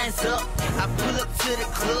blinds up. I pull up to the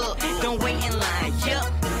club. Don't wait in line.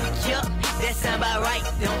 Yup. That sound about right.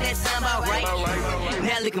 Don't that sound about right?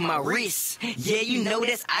 Now look at my wrist. Yeah, you know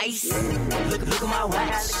that's ice. Look at my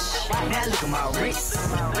watch. Now look at my wrist.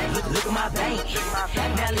 Look at my bank.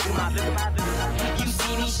 Now look at my. You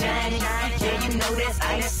see me shining. Yeah, you know that's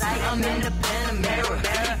ice. I'm in the Panamera.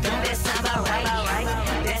 Don't that sound about right?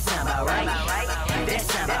 That sound about right. That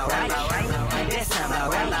sound about right. That sound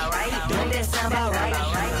about right. Don't that sound about right?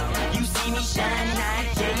 You see me shining.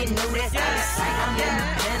 Yeah, you know that's ice. I'm in the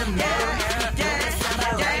Panamera.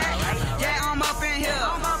 Yeah, I'm up in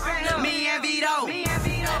here. Me and Vito.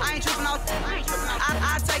 I ain't tripping off.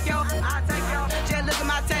 I take your. Just look at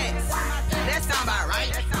my tags. That sound about right.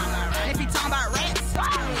 If you talking about rats,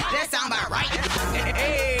 that sound about right.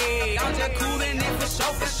 Hey, I'm just coolin' it for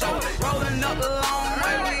sure. Rolling up a long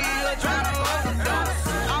way, we in here trying to overdose.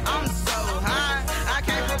 I'm so high, I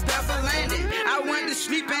can't prepare for landing. I went to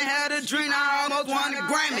sleep and had a dream, I almost won a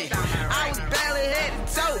Grammy. I was barely head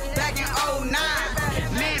to toe back in 09.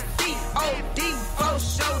 Man, feet OD for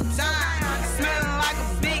showtime. Smelling like a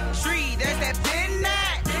big tree, that's that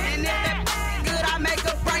midnight. And if that good, I make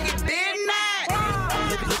a break it midnight.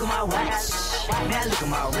 Look at my watch. Now look at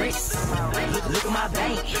my wrist. Look at my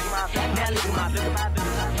bank. Now look at my.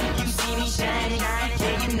 You see me shining.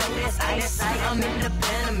 Yeah, you know that's ice. I'm in the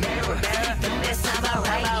Panamera. Don't that sound about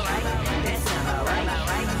right? That sound about right.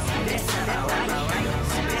 That sound about right.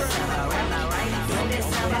 That sound about right. Don't that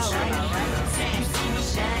sound about right? You see me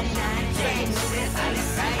shining. Yeah, you know that's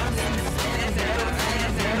ice. I'm in the Panamera.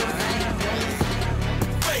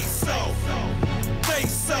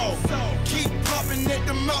 Face off. Keep popping at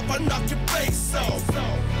the mouth, I knock your face off.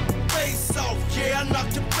 Face off, yeah, I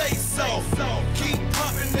knock your face off. Keep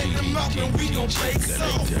popping at the mouth and we gon' face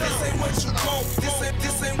off. This ain't what you want,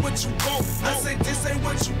 this ain't what you want. I say this ain't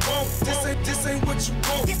what you want, this ain't what you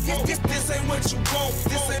want. This ain't what you want,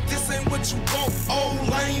 this ain't what you want. Old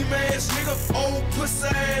lame ass nigga, old pussy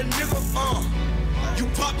ass nigga, You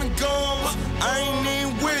poppin' gums, I ain't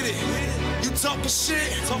even with it. You talking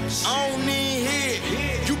shit, I don't need hear.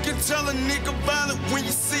 You can tell a nigga about it when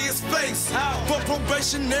you see his face. For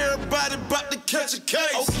probation, everybody about to catch a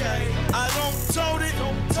case. Okay, I don't told it,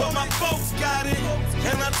 but my folks got it.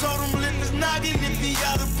 And I told him lift his noggin if he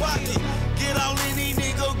out of pocket. Get all in these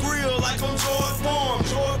nigga grill like I'm George Foreman.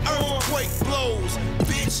 Earthquake blows,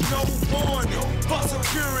 bitch, no warning. For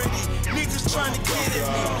security, niggas trying to get at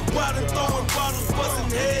me. While they throwing bottles,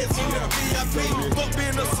 busting heads in the VIP. Fuck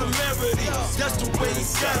being a celebrity, that's the way it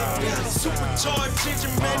gotta be. Supercharged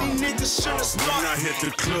ginger, man, these niggas should've started. When I hit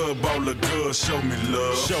the club, all the girls show me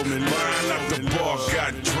love. Line up the bar,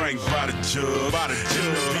 got drank by the jug. In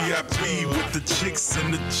the VIP with the chicks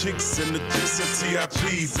and the chicks and the chicks and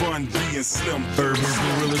TIP, Bun B and Slim. Urban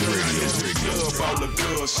Gorilla Radio. Club, all the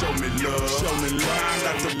girls show me love. Line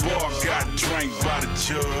at the bar got drank by the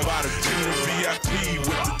jug. In the VIP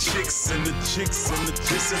with the chicks and the chicks and the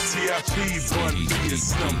chicks and TIP, Bun B and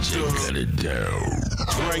Slim Thug.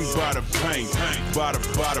 Drank by the paint, by the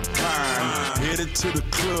pine. Headed to the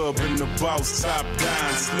club in the boss top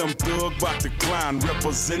down. Slim Thug bout to climb,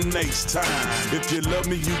 represent H-Time. If you love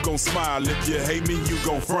me, you gon' smile. If you hate me, you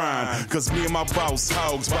gon' frown. Cause me and my boss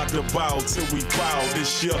hogs bout to bow till we bow.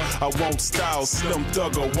 This year, I won't style. Slim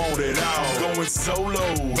Thug, I want it all. Going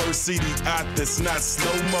solo, first CD out that's not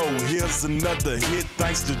slow-mo. Here's another hit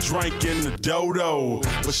thanks to Drink in the Dodo.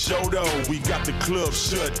 But show though, we got the club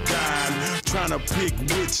shut down. Tryna pick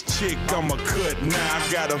which chick I'ma cut now.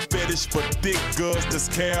 I got a fetish for thick girls that's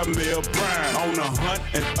caramel brown. On the hunt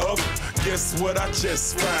and up, guess what I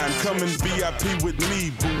just find? Come in VIP with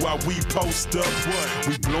me, boo, while we post up. What?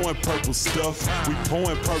 We blowing purple stuff, we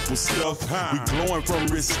pouring purple stuff. We glowing from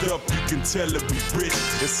wrist up, you can tell it we rich.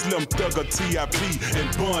 It's Slim Thug or TIP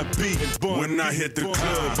and Bun B. When I hit the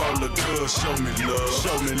club, all the girls show me love.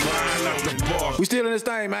 Show me line at the bar. We still in this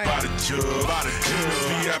thing, man. By the jug,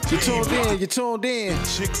 VIP. You tuned in.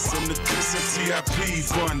 Chicks in the chicks and TIP,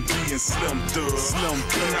 Bun B and Slim Thug.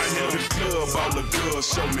 When I hit the club, all the girls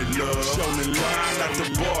show me love. Show me line at the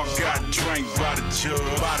bar, got drank by the jug.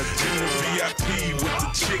 In the VIP with the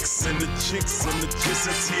chicks and the chicks and the chicks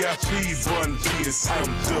and TIP, Bun B and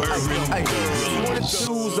Slim Thug.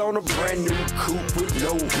 Shoes on a brand new coupe with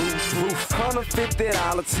no roof.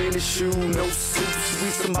 $150 tennis shoe, no suits. We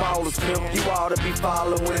some ballers, pimp. You ought to be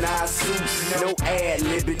following our suits. No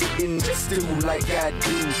ad-libbing, and just do like I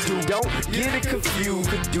do. Don't get it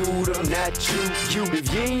confused, dude, I'm not you.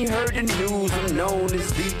 If you ain't heard the news, I'm known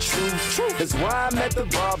as the truth. That's why I'm at the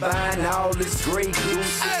bar buying all this Grey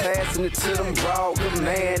Goose. Passing it to them broad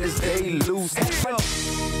commanders, they loose.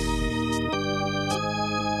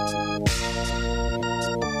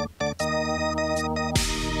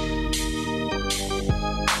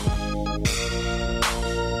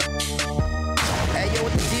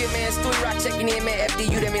 Checking in, man.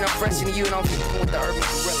 FDU, that mean I'm fresh to you and I'm with the Urban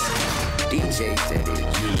Gorilla. DJs, that is.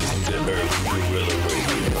 The Urban Gorilla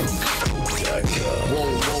Radio.com. Whoa,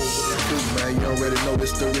 what it do, man? You already know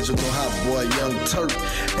this the original hot boy, Young Turk.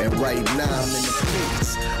 And right now I'm in the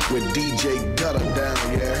mix with DJ Gutter down.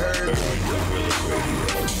 You heard?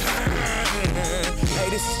 Hey,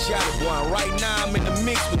 this is Charlie Boy. Right now I'm in the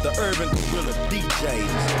mix with the Urban Gorilla DJs.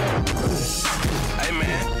 Hey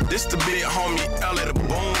man, this the big homie Ellie the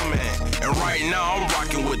Boom Man. And right now I'm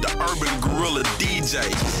rocking with the Urban Gorilla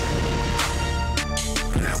DJs.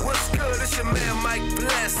 What's good? It's your man Mike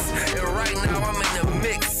Bless. And right now I'm in the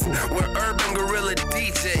mix with Urban Gorilla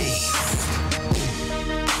DJs.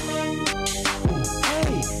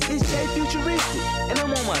 Hey, it's Jay Futuristic. And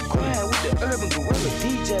I'm on my grind with the Urban Gorilla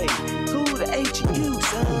DJs. Who the H-U,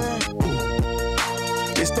 son?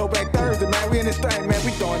 It's Throwback Thursday, man. We in this thing, man.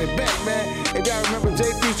 We throwing it back, man. If y'all remember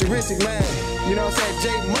Jay Futuristic, man. You know what I'm saying?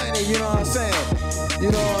 Jay Money, you know what I'm saying?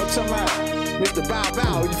 You know what I'm talking about? Mr. Bow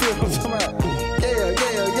Bow, you feel what I'm talking about? Yeah.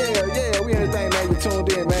 We in this thing, man. You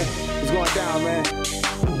tuned in, man. It's going down, man.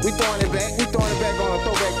 We throwing it back. We throwing it back on a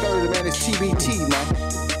Throwback Thursday, man. It's TBT, man.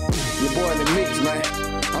 Your boy in the mix, man.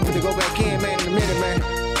 I'm gonna go back in, man, in a minute, man.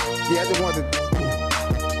 Yeah, I just want to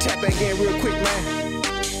tap back in real quick, man.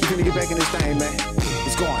 We finna get back in this thing, man.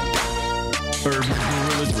 It's going down. Urban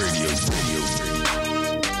Gorillas Radio.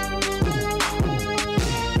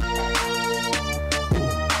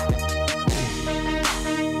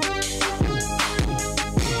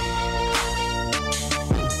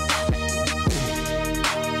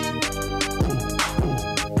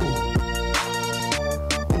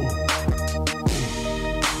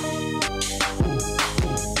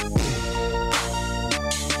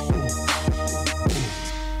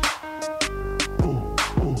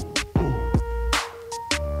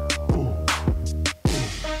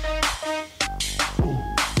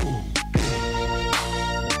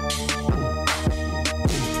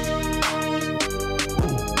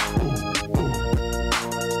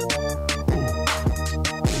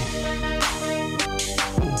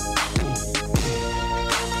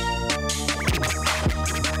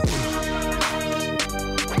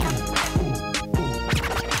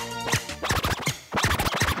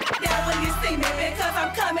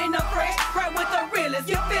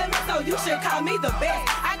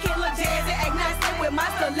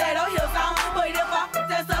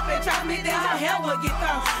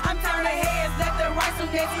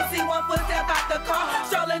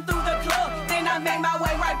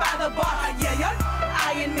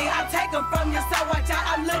 From you, so watch out.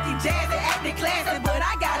 I'm looking jazzy, acting classy, but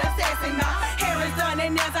I got a sassy now. Hair is just done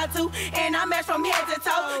and nails I too. And I match from head to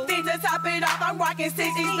toe. Then to top it off, I'm rocking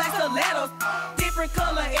 60 black stilettos. Different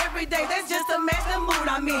color every day, that's just to match the mood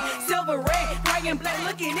I'm in. Silver, red, white, and black,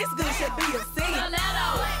 looking this good should be a scene. Stiletto,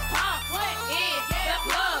 pump, in the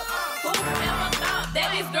club. Who ever thought that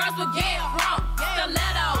these girls would get wrong?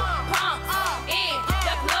 Stiletto, pump, in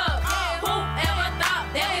the club. Who ever thought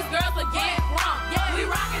that these girls would get wrong? We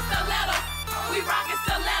rockin' stiletto, we rockin'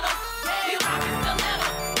 stiletto, we rockin' stiletto,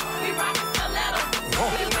 we rockin' stiletto,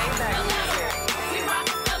 we rockin' stiletto, we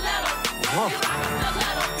rockin' stiletto, we rockin'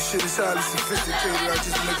 stiletto. Shit is highly sophisticated, I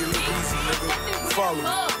just make it look easy, nigga. Follow me.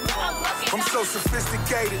 I'm so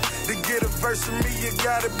sophisticated. To get a verse from me, you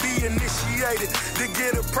gotta be initiated. To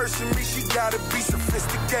get a person me, she gotta be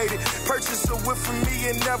sophisticated. Purchase a whip from me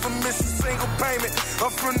and never miss a single payment.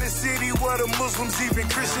 I'm from the city where the Muslims, even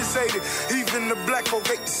Christians hate it. Even the black folk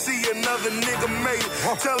hate to see another nigga made it.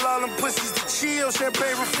 Tell all them pussies to chill,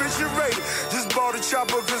 champagne refrigerated. Just bought a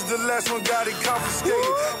chopper cause the last one got it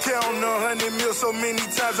confiscated. Count 100 mil so many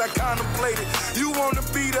times I contemplated. You wanna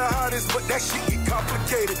be the hottest, but that shit get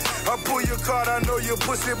complicated. I pull your card, I know your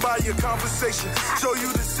pussy by your conversation. Show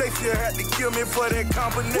you the safe, you had to kill me for that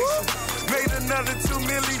combination. Made another 2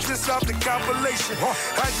 million just off the compilation.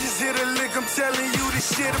 I just hit a lick, I'm telling you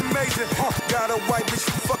this shit amazing. Got a white bitch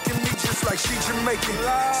fucking me just like she Jamaican.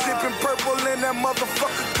 Sipping purple in that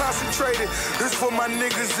motherfucker concentrated. This for my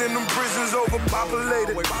niggas in them prisons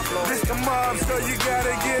overpopulated. This the mob, so you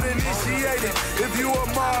gotta get initiated. If you a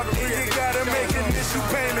mob, then you gotta make initial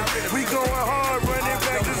payment. We going hard, running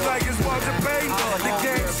back just like it's Walter Payton. The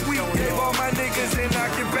game sweet, gave all my niggas in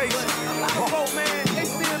occupation.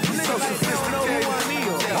 So sophisticated.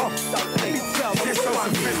 She's so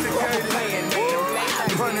sophisticated.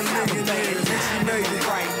 100 million years, and she made it.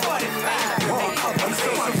 I'm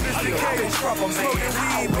so sophisticated. Smoking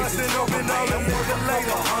weed, busting open all them niggas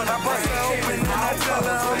later. I bust her open and I tell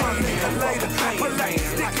her I'm a nigga later. Put like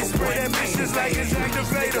stick and spray that bitch just like it's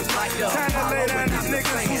activator. Time to lay down these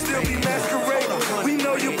niggas who still be masquerading. We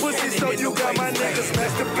know you pussy, so you got my niggas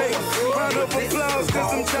masturbating. Round of applause,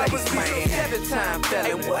 cause them choppers be so 7-time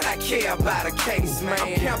felon, what I care about a case, man.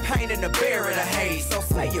 I'm campaigning to bury the haze, so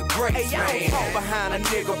say your grace, man. I don't talk behind a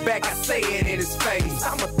nigga back, I say it in his face.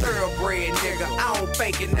 I'm a thoroughbred nigga, I don't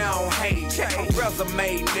fake it, I don't hate. Check my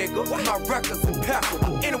resume, nigga, my records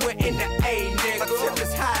impeccable. Anywhere in the A, nigga, tip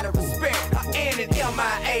is high to respect. And an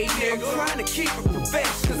MIA, nigga, I'm trying to keep it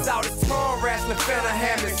professional. Cause all this tongue wrestling finna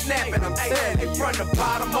have me snapping, I'm telling you. From the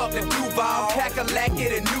bottom up to Duval, Cackalack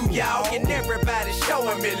it in New York. And everybody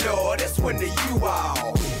showing me, Lord, it's when the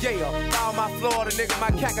U-All. Yeah, all my Florida nigga, my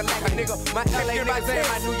Cackalack nigga, my LA niggas and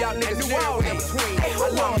my New York niggas, New Orleans in between. I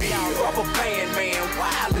love me, rubber band, man,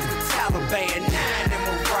 wild as the Taliban. 9 in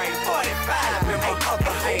my right, 45 in my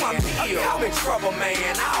other hand. I'm in trouble,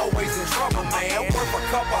 man, always in trouble, man. Worth a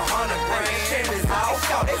couple $100 grand, is all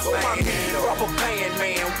colors, man. Rubber band,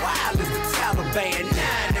 man, wild as the Taliban.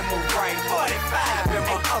 9 in my right, 45 in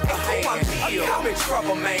my other hand. I'm in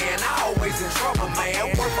trouble, man, always in trouble, man.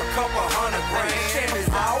 Worth a couple $100 grand, is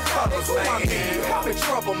all colors, man. I'm in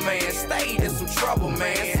trouble, man, stayed in some trouble,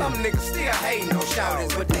 man. Some niggas still hating on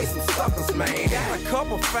shouters, but they some suckers, man. Got a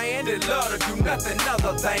couple fans that love to do nothing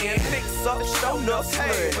other than fix up, show up,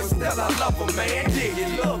 hey, but still I love them, man. Dig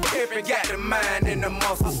it, look, pimpin', got the mind and the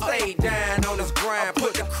muscle. Stay down on this grind,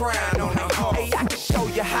 put the crown on the hustle. Hey, I can show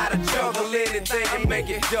you how to juggle anything and make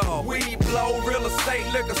it dull. Weed blow, real estate,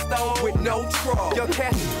 liquor store with no trouble. Yo,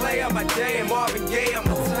 catch a play on my day and Marvin Gaye on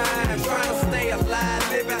my time. Trying to stay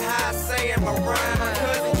alive, living high, saying my rhyme. My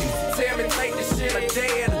cousin used to tell me take this shit a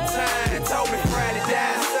day at a time. And told me Friday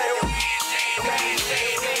die, say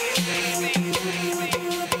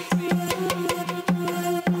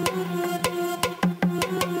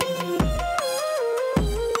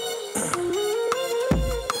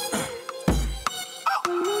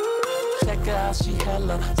she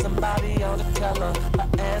hella, somebody ought to tell her. Her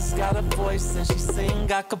ass got a voice and she sing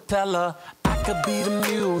a cappella. I could be the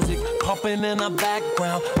music, pumping in the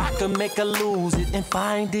background. I could make her lose it and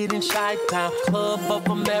find it in Chi-Town. Club of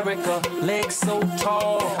America, legs so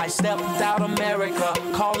tall. I stepped out America,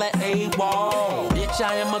 call that A-Wall. Bitch,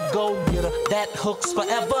 I am a go-getter, that hooks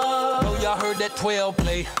forever. Know y'all heard that 12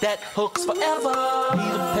 play, that hooks forever.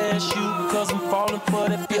 Need a parachute, cause I'm falling for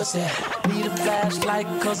that pussy. Need a flashlight,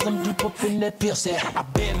 cause I'm deep up in that pussy.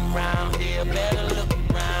 I've been round here, better look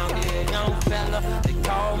around here. young fella. They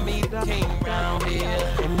call me the king round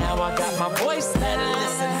here. And now I got my voice that'll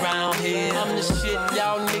listen round here. I'm the shit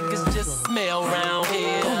y'all niggas just smell round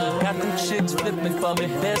here. Got them chicks flipping for me,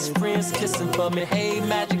 best friends kissing for me. Hey,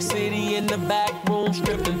 Magic City in the back room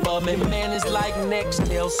stripping for me. Man, it's like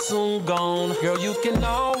Nextel, soon gone. Girl, you can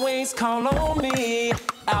always call on me.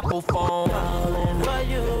 Apple phone. Falling for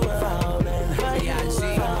you, falling for you,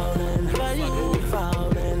 falling for you,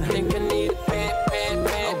 falling. Think I need a pet, think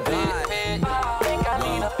I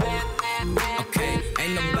need a pet. Okay,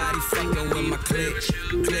 ain't nobody fucking with my click,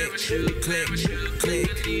 click, click, click,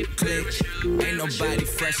 click. Ain't nobody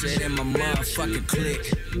fresher than my motherfucking click,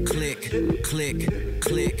 click, click,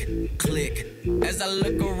 click, click. As I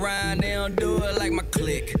look around, they don't do it like my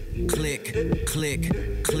click, click, click,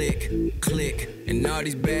 click, click. And all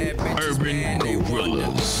these bad bitches, Urban man, they want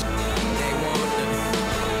Gorillas. They want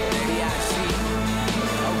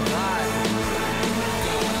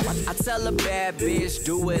I tell a bad bitch,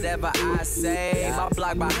 do whatever I say. My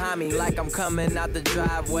block behind me like I'm coming out the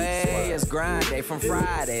driveway. It's grind day from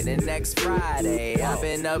Friday to next Friday. I've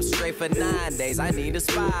been up straight for 9 days, I need a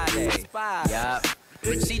spy day. Yup.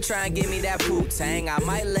 She try and give me that Wu-Tang. I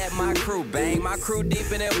might let my crew bang. My crew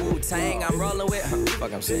deep in that Wu-Tang. I'm rolling with,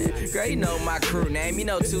 fuck I'm saying. Girl, you know my crew name. You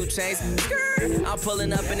know 2 Chainz. I'm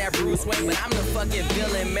pulling up in that Bruce Wayne, but I'm the fucking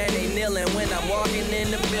villain. Man, they kneeling when I'm walking in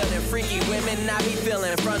the building. Freaky women I be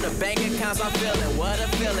feeling. From the bank accounts I'm feeling. What a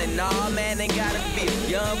feeling. Nah, man, they gotta be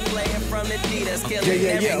young player from the D that's killing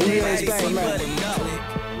Yeah, we everything that he man. put him up.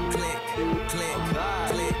 Click, click,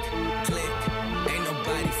 click, click. Ain't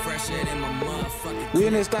nobody fresher than my motherfucking. We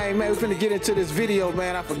in this thing, man. We finna get into this video,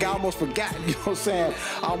 man. Almost forgot, you know what I'm saying?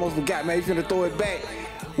 I almost forgot, man. We finna throw it back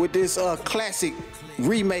with this classic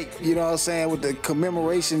remake, you know what I'm saying, with the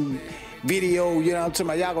commemoration video, you know what I'm talking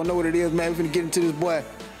about. Y'all gonna know what it is, man. We finna get into this boy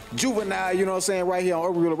Juvenile, you know what I'm saying, right here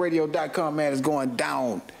on UrbanGorillaRadio.com, man. It's going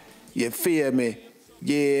down. You feel me?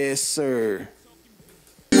 Yes, sir.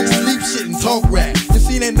 Sleep shit and talk rap. You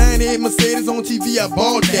seen that 98 Mercedes on TV, I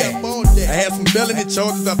bought that. I had some felony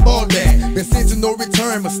charges, I bought that. Been sent to no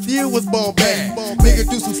return, but still was ball back. Nigga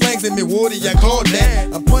do some slangs in Milwaukee, I called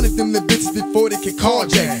that. I punished them the bitches before they could call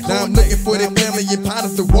jack. Now I'm looking for their family and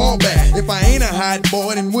partners to wall back. If I ain't a hot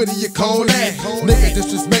boy, then what do you call that? Nigga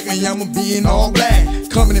disrespect me, I'ma be in all black.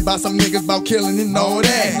 Coming about some niggas about killing and all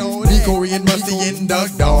that. Decoy and Musty and Duck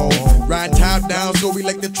Dog. Ride top down so we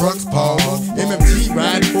like the trucks pause. MMT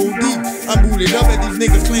ride full deep. I'm booted up at these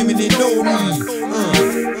niggas claiming they know me.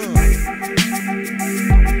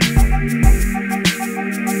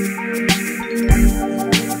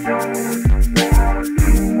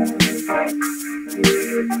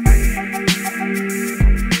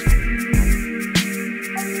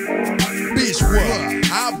 Bitch,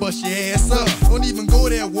 what? I'll bust your ass up. Don't even go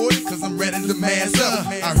there, Woody, cause I'm ready to mass up.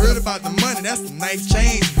 I heard about the money, that's a nice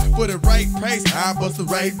change. For the right price, I'll bust the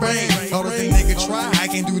right brain. All the thing nigga try, I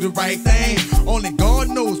can do the right thing. Only God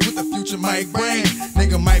knows what the future might bring.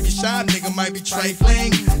 Nigga might be shy, nigga might be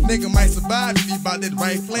trifling. Nigga might survive if he bout that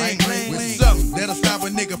right fling. With something that'll stop a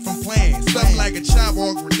nigga from playing. Something like a chop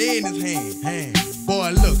or a grenade in his hand.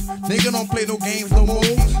 Boy, look, nigga don't play no games no more.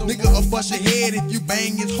 Nigga will bust your head if you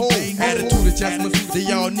bang his hole. Attitude adjustments that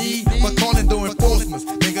y'all need, but calling no enforcements.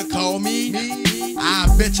 Nigga call me. I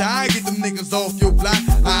bet ya I get them niggas off your block.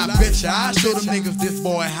 I bet ya I show them niggas this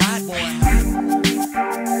boy hot.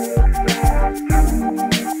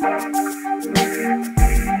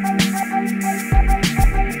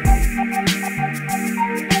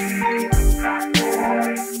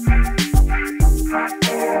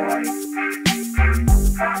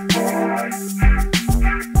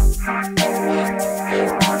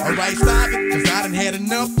 Alright, stop it, cause I done had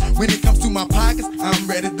enough. When it comes to my pockets, I'm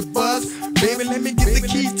ready to buzz. Baby, let me get the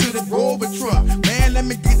keys to the Rover truck. Man, let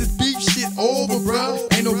me get this beef shit over, bruh.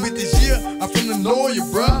 Ain't no bit this year, I'm from the lawyer,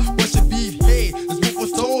 bruh. What's your beef? Hey, that's what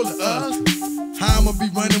was told to us. How I'ma be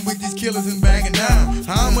running with these killers and banging down?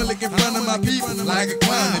 How I'ma look in front of my people like a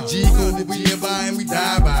clown? The G code that we live by and we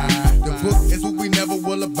die by. The book is what we never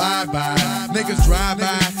will abide by. Niggas drive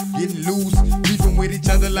by, getting loose, beefing with each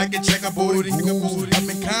other like a checkerboard and goose. Up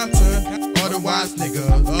in Compton, otherwise nigga.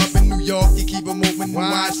 Up in New York, you keep them open and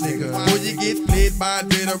watch nigga. Or you get played by a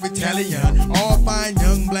bit of Italian. All fine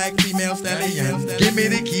young black female stallions. Give me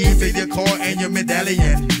the keys to your car and your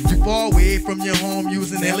medallion. You far away from your home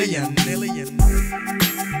using alien.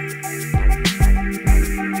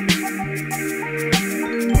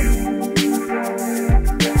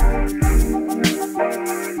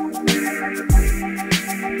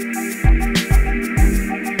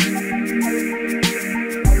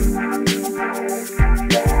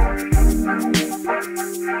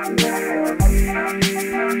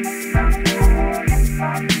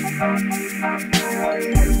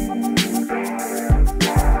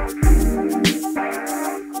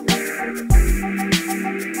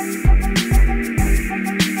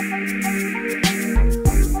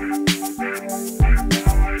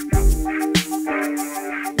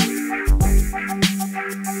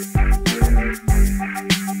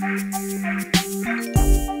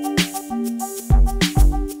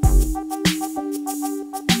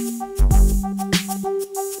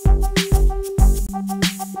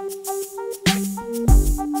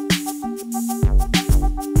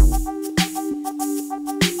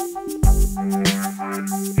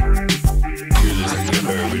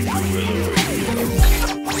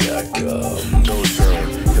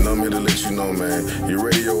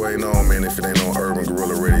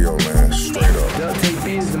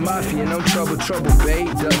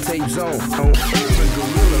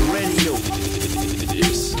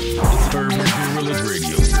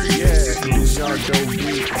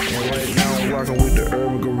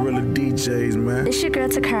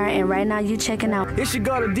 You checking out. It's your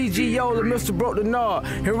girl, the DJ Yola, Mr. Broke the Nard.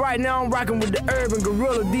 And right now I'm rocking with the Urban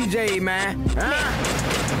Gorilla DJ, man.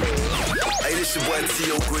 Hey, this your boy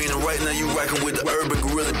T.O. Green, and right now you rocking with the Urban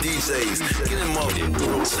Gorilla DJs. Get him up in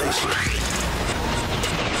rotation.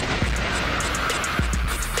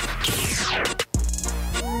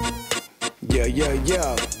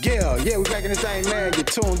 Yeah, we back in this thing, man. Get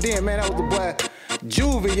tuned in, man. That was the boy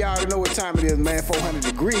Juvie. Y'all already know what time it is, man. 400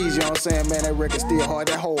 degrees, you know what I'm saying, man. That record's still hard.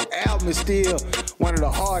 That whole album is still one of the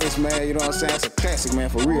hardest, man. You know what I'm saying? It's a classic, man,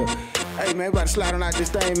 for real. Hey, man, we about to slide on out this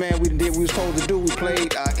thing, man. We did what we was supposed to do. We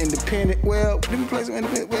played independent. Well, did we play some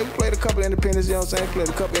independent? Well, we played a couple independents, you know what I'm saying? Played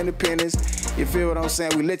a couple independents. You feel what I'm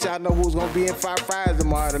saying? We let y'all know who's gonna be in 5-5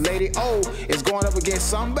 tomorrow. The Lady O is going up against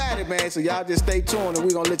somebody, man. So y'all just stay tuned, and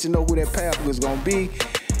we gonna let you know who that path is gonna be.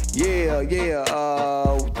 Yeah, we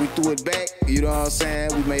threw it back, you know what I'm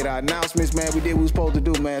saying? We made our announcements, man. We did what we was supposed to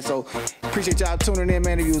do, man. So appreciate y'all tuning in,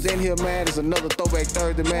 man. If you was in here, man, it's another Throwback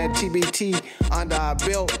Thursday, man. TBT under our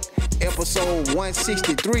belt. Episode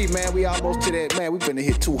 163, man. We almost to that, man. We finna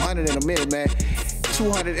hit 200 in a minute, man.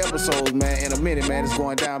 200 episodes, man, in a minute, man. It's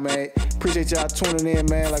going down, man. Appreciate y'all tuning in,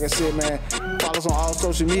 man. Like I said, man, follow us on all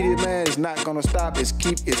social media, man. It's not gonna stop. It's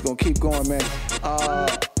gonna keep going, man.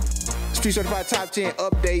 Street Certified Top 10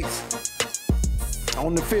 updates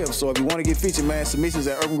on the 5th. So if you want to get featured, man, submissions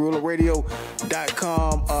at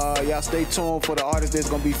urbangorillaradio.com. Y'all stay tuned for the artist that's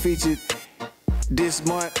gonna be featured this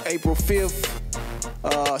month, April 5th.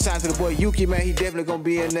 Shout out to the boy Yuki, man. He definitely gonna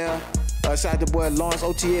be in there. Shout out to the boy Lawrence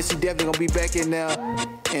OTS. He definitely gonna be back in there.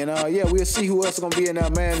 And yeah, we'll see who else is gonna be in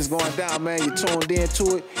there, man. It's going down, man. You tuned in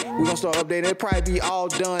to it. We're gonna start updating. It'll probably be all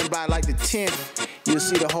done by like the 10th. You'll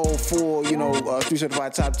see the whole full, you know, Street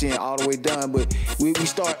Certified Top 10 all the way done. But we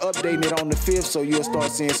start updating it on the 5th, so you'll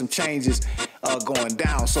start seeing some changes going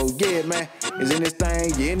down. So yeah, man, it's in this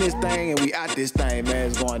thing, you're in this thing, and we out this thing, man.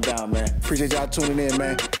 It's going down, man. Appreciate y'all tuning in,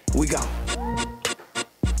 man. We gone.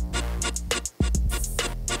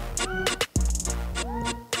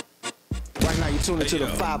 Right now, you're tuning to the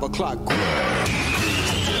 5 o'clock grind.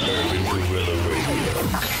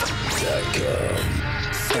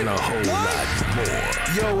 And a whole lot more.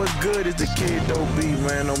 Yo, what's good? It's the Kid Dope B,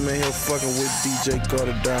 man. I'm in here fucking with DJ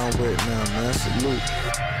Gutter Down right now, man. Salute.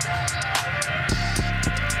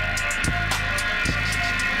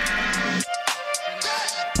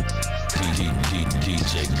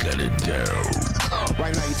 DJ Gutter Down.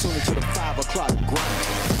 Right now, you're tuning to the 5 o'clock grind.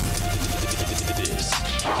 This is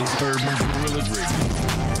Urban Gorilla Radio.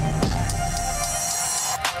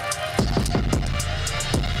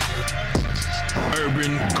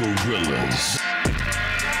 Urban Gorillas.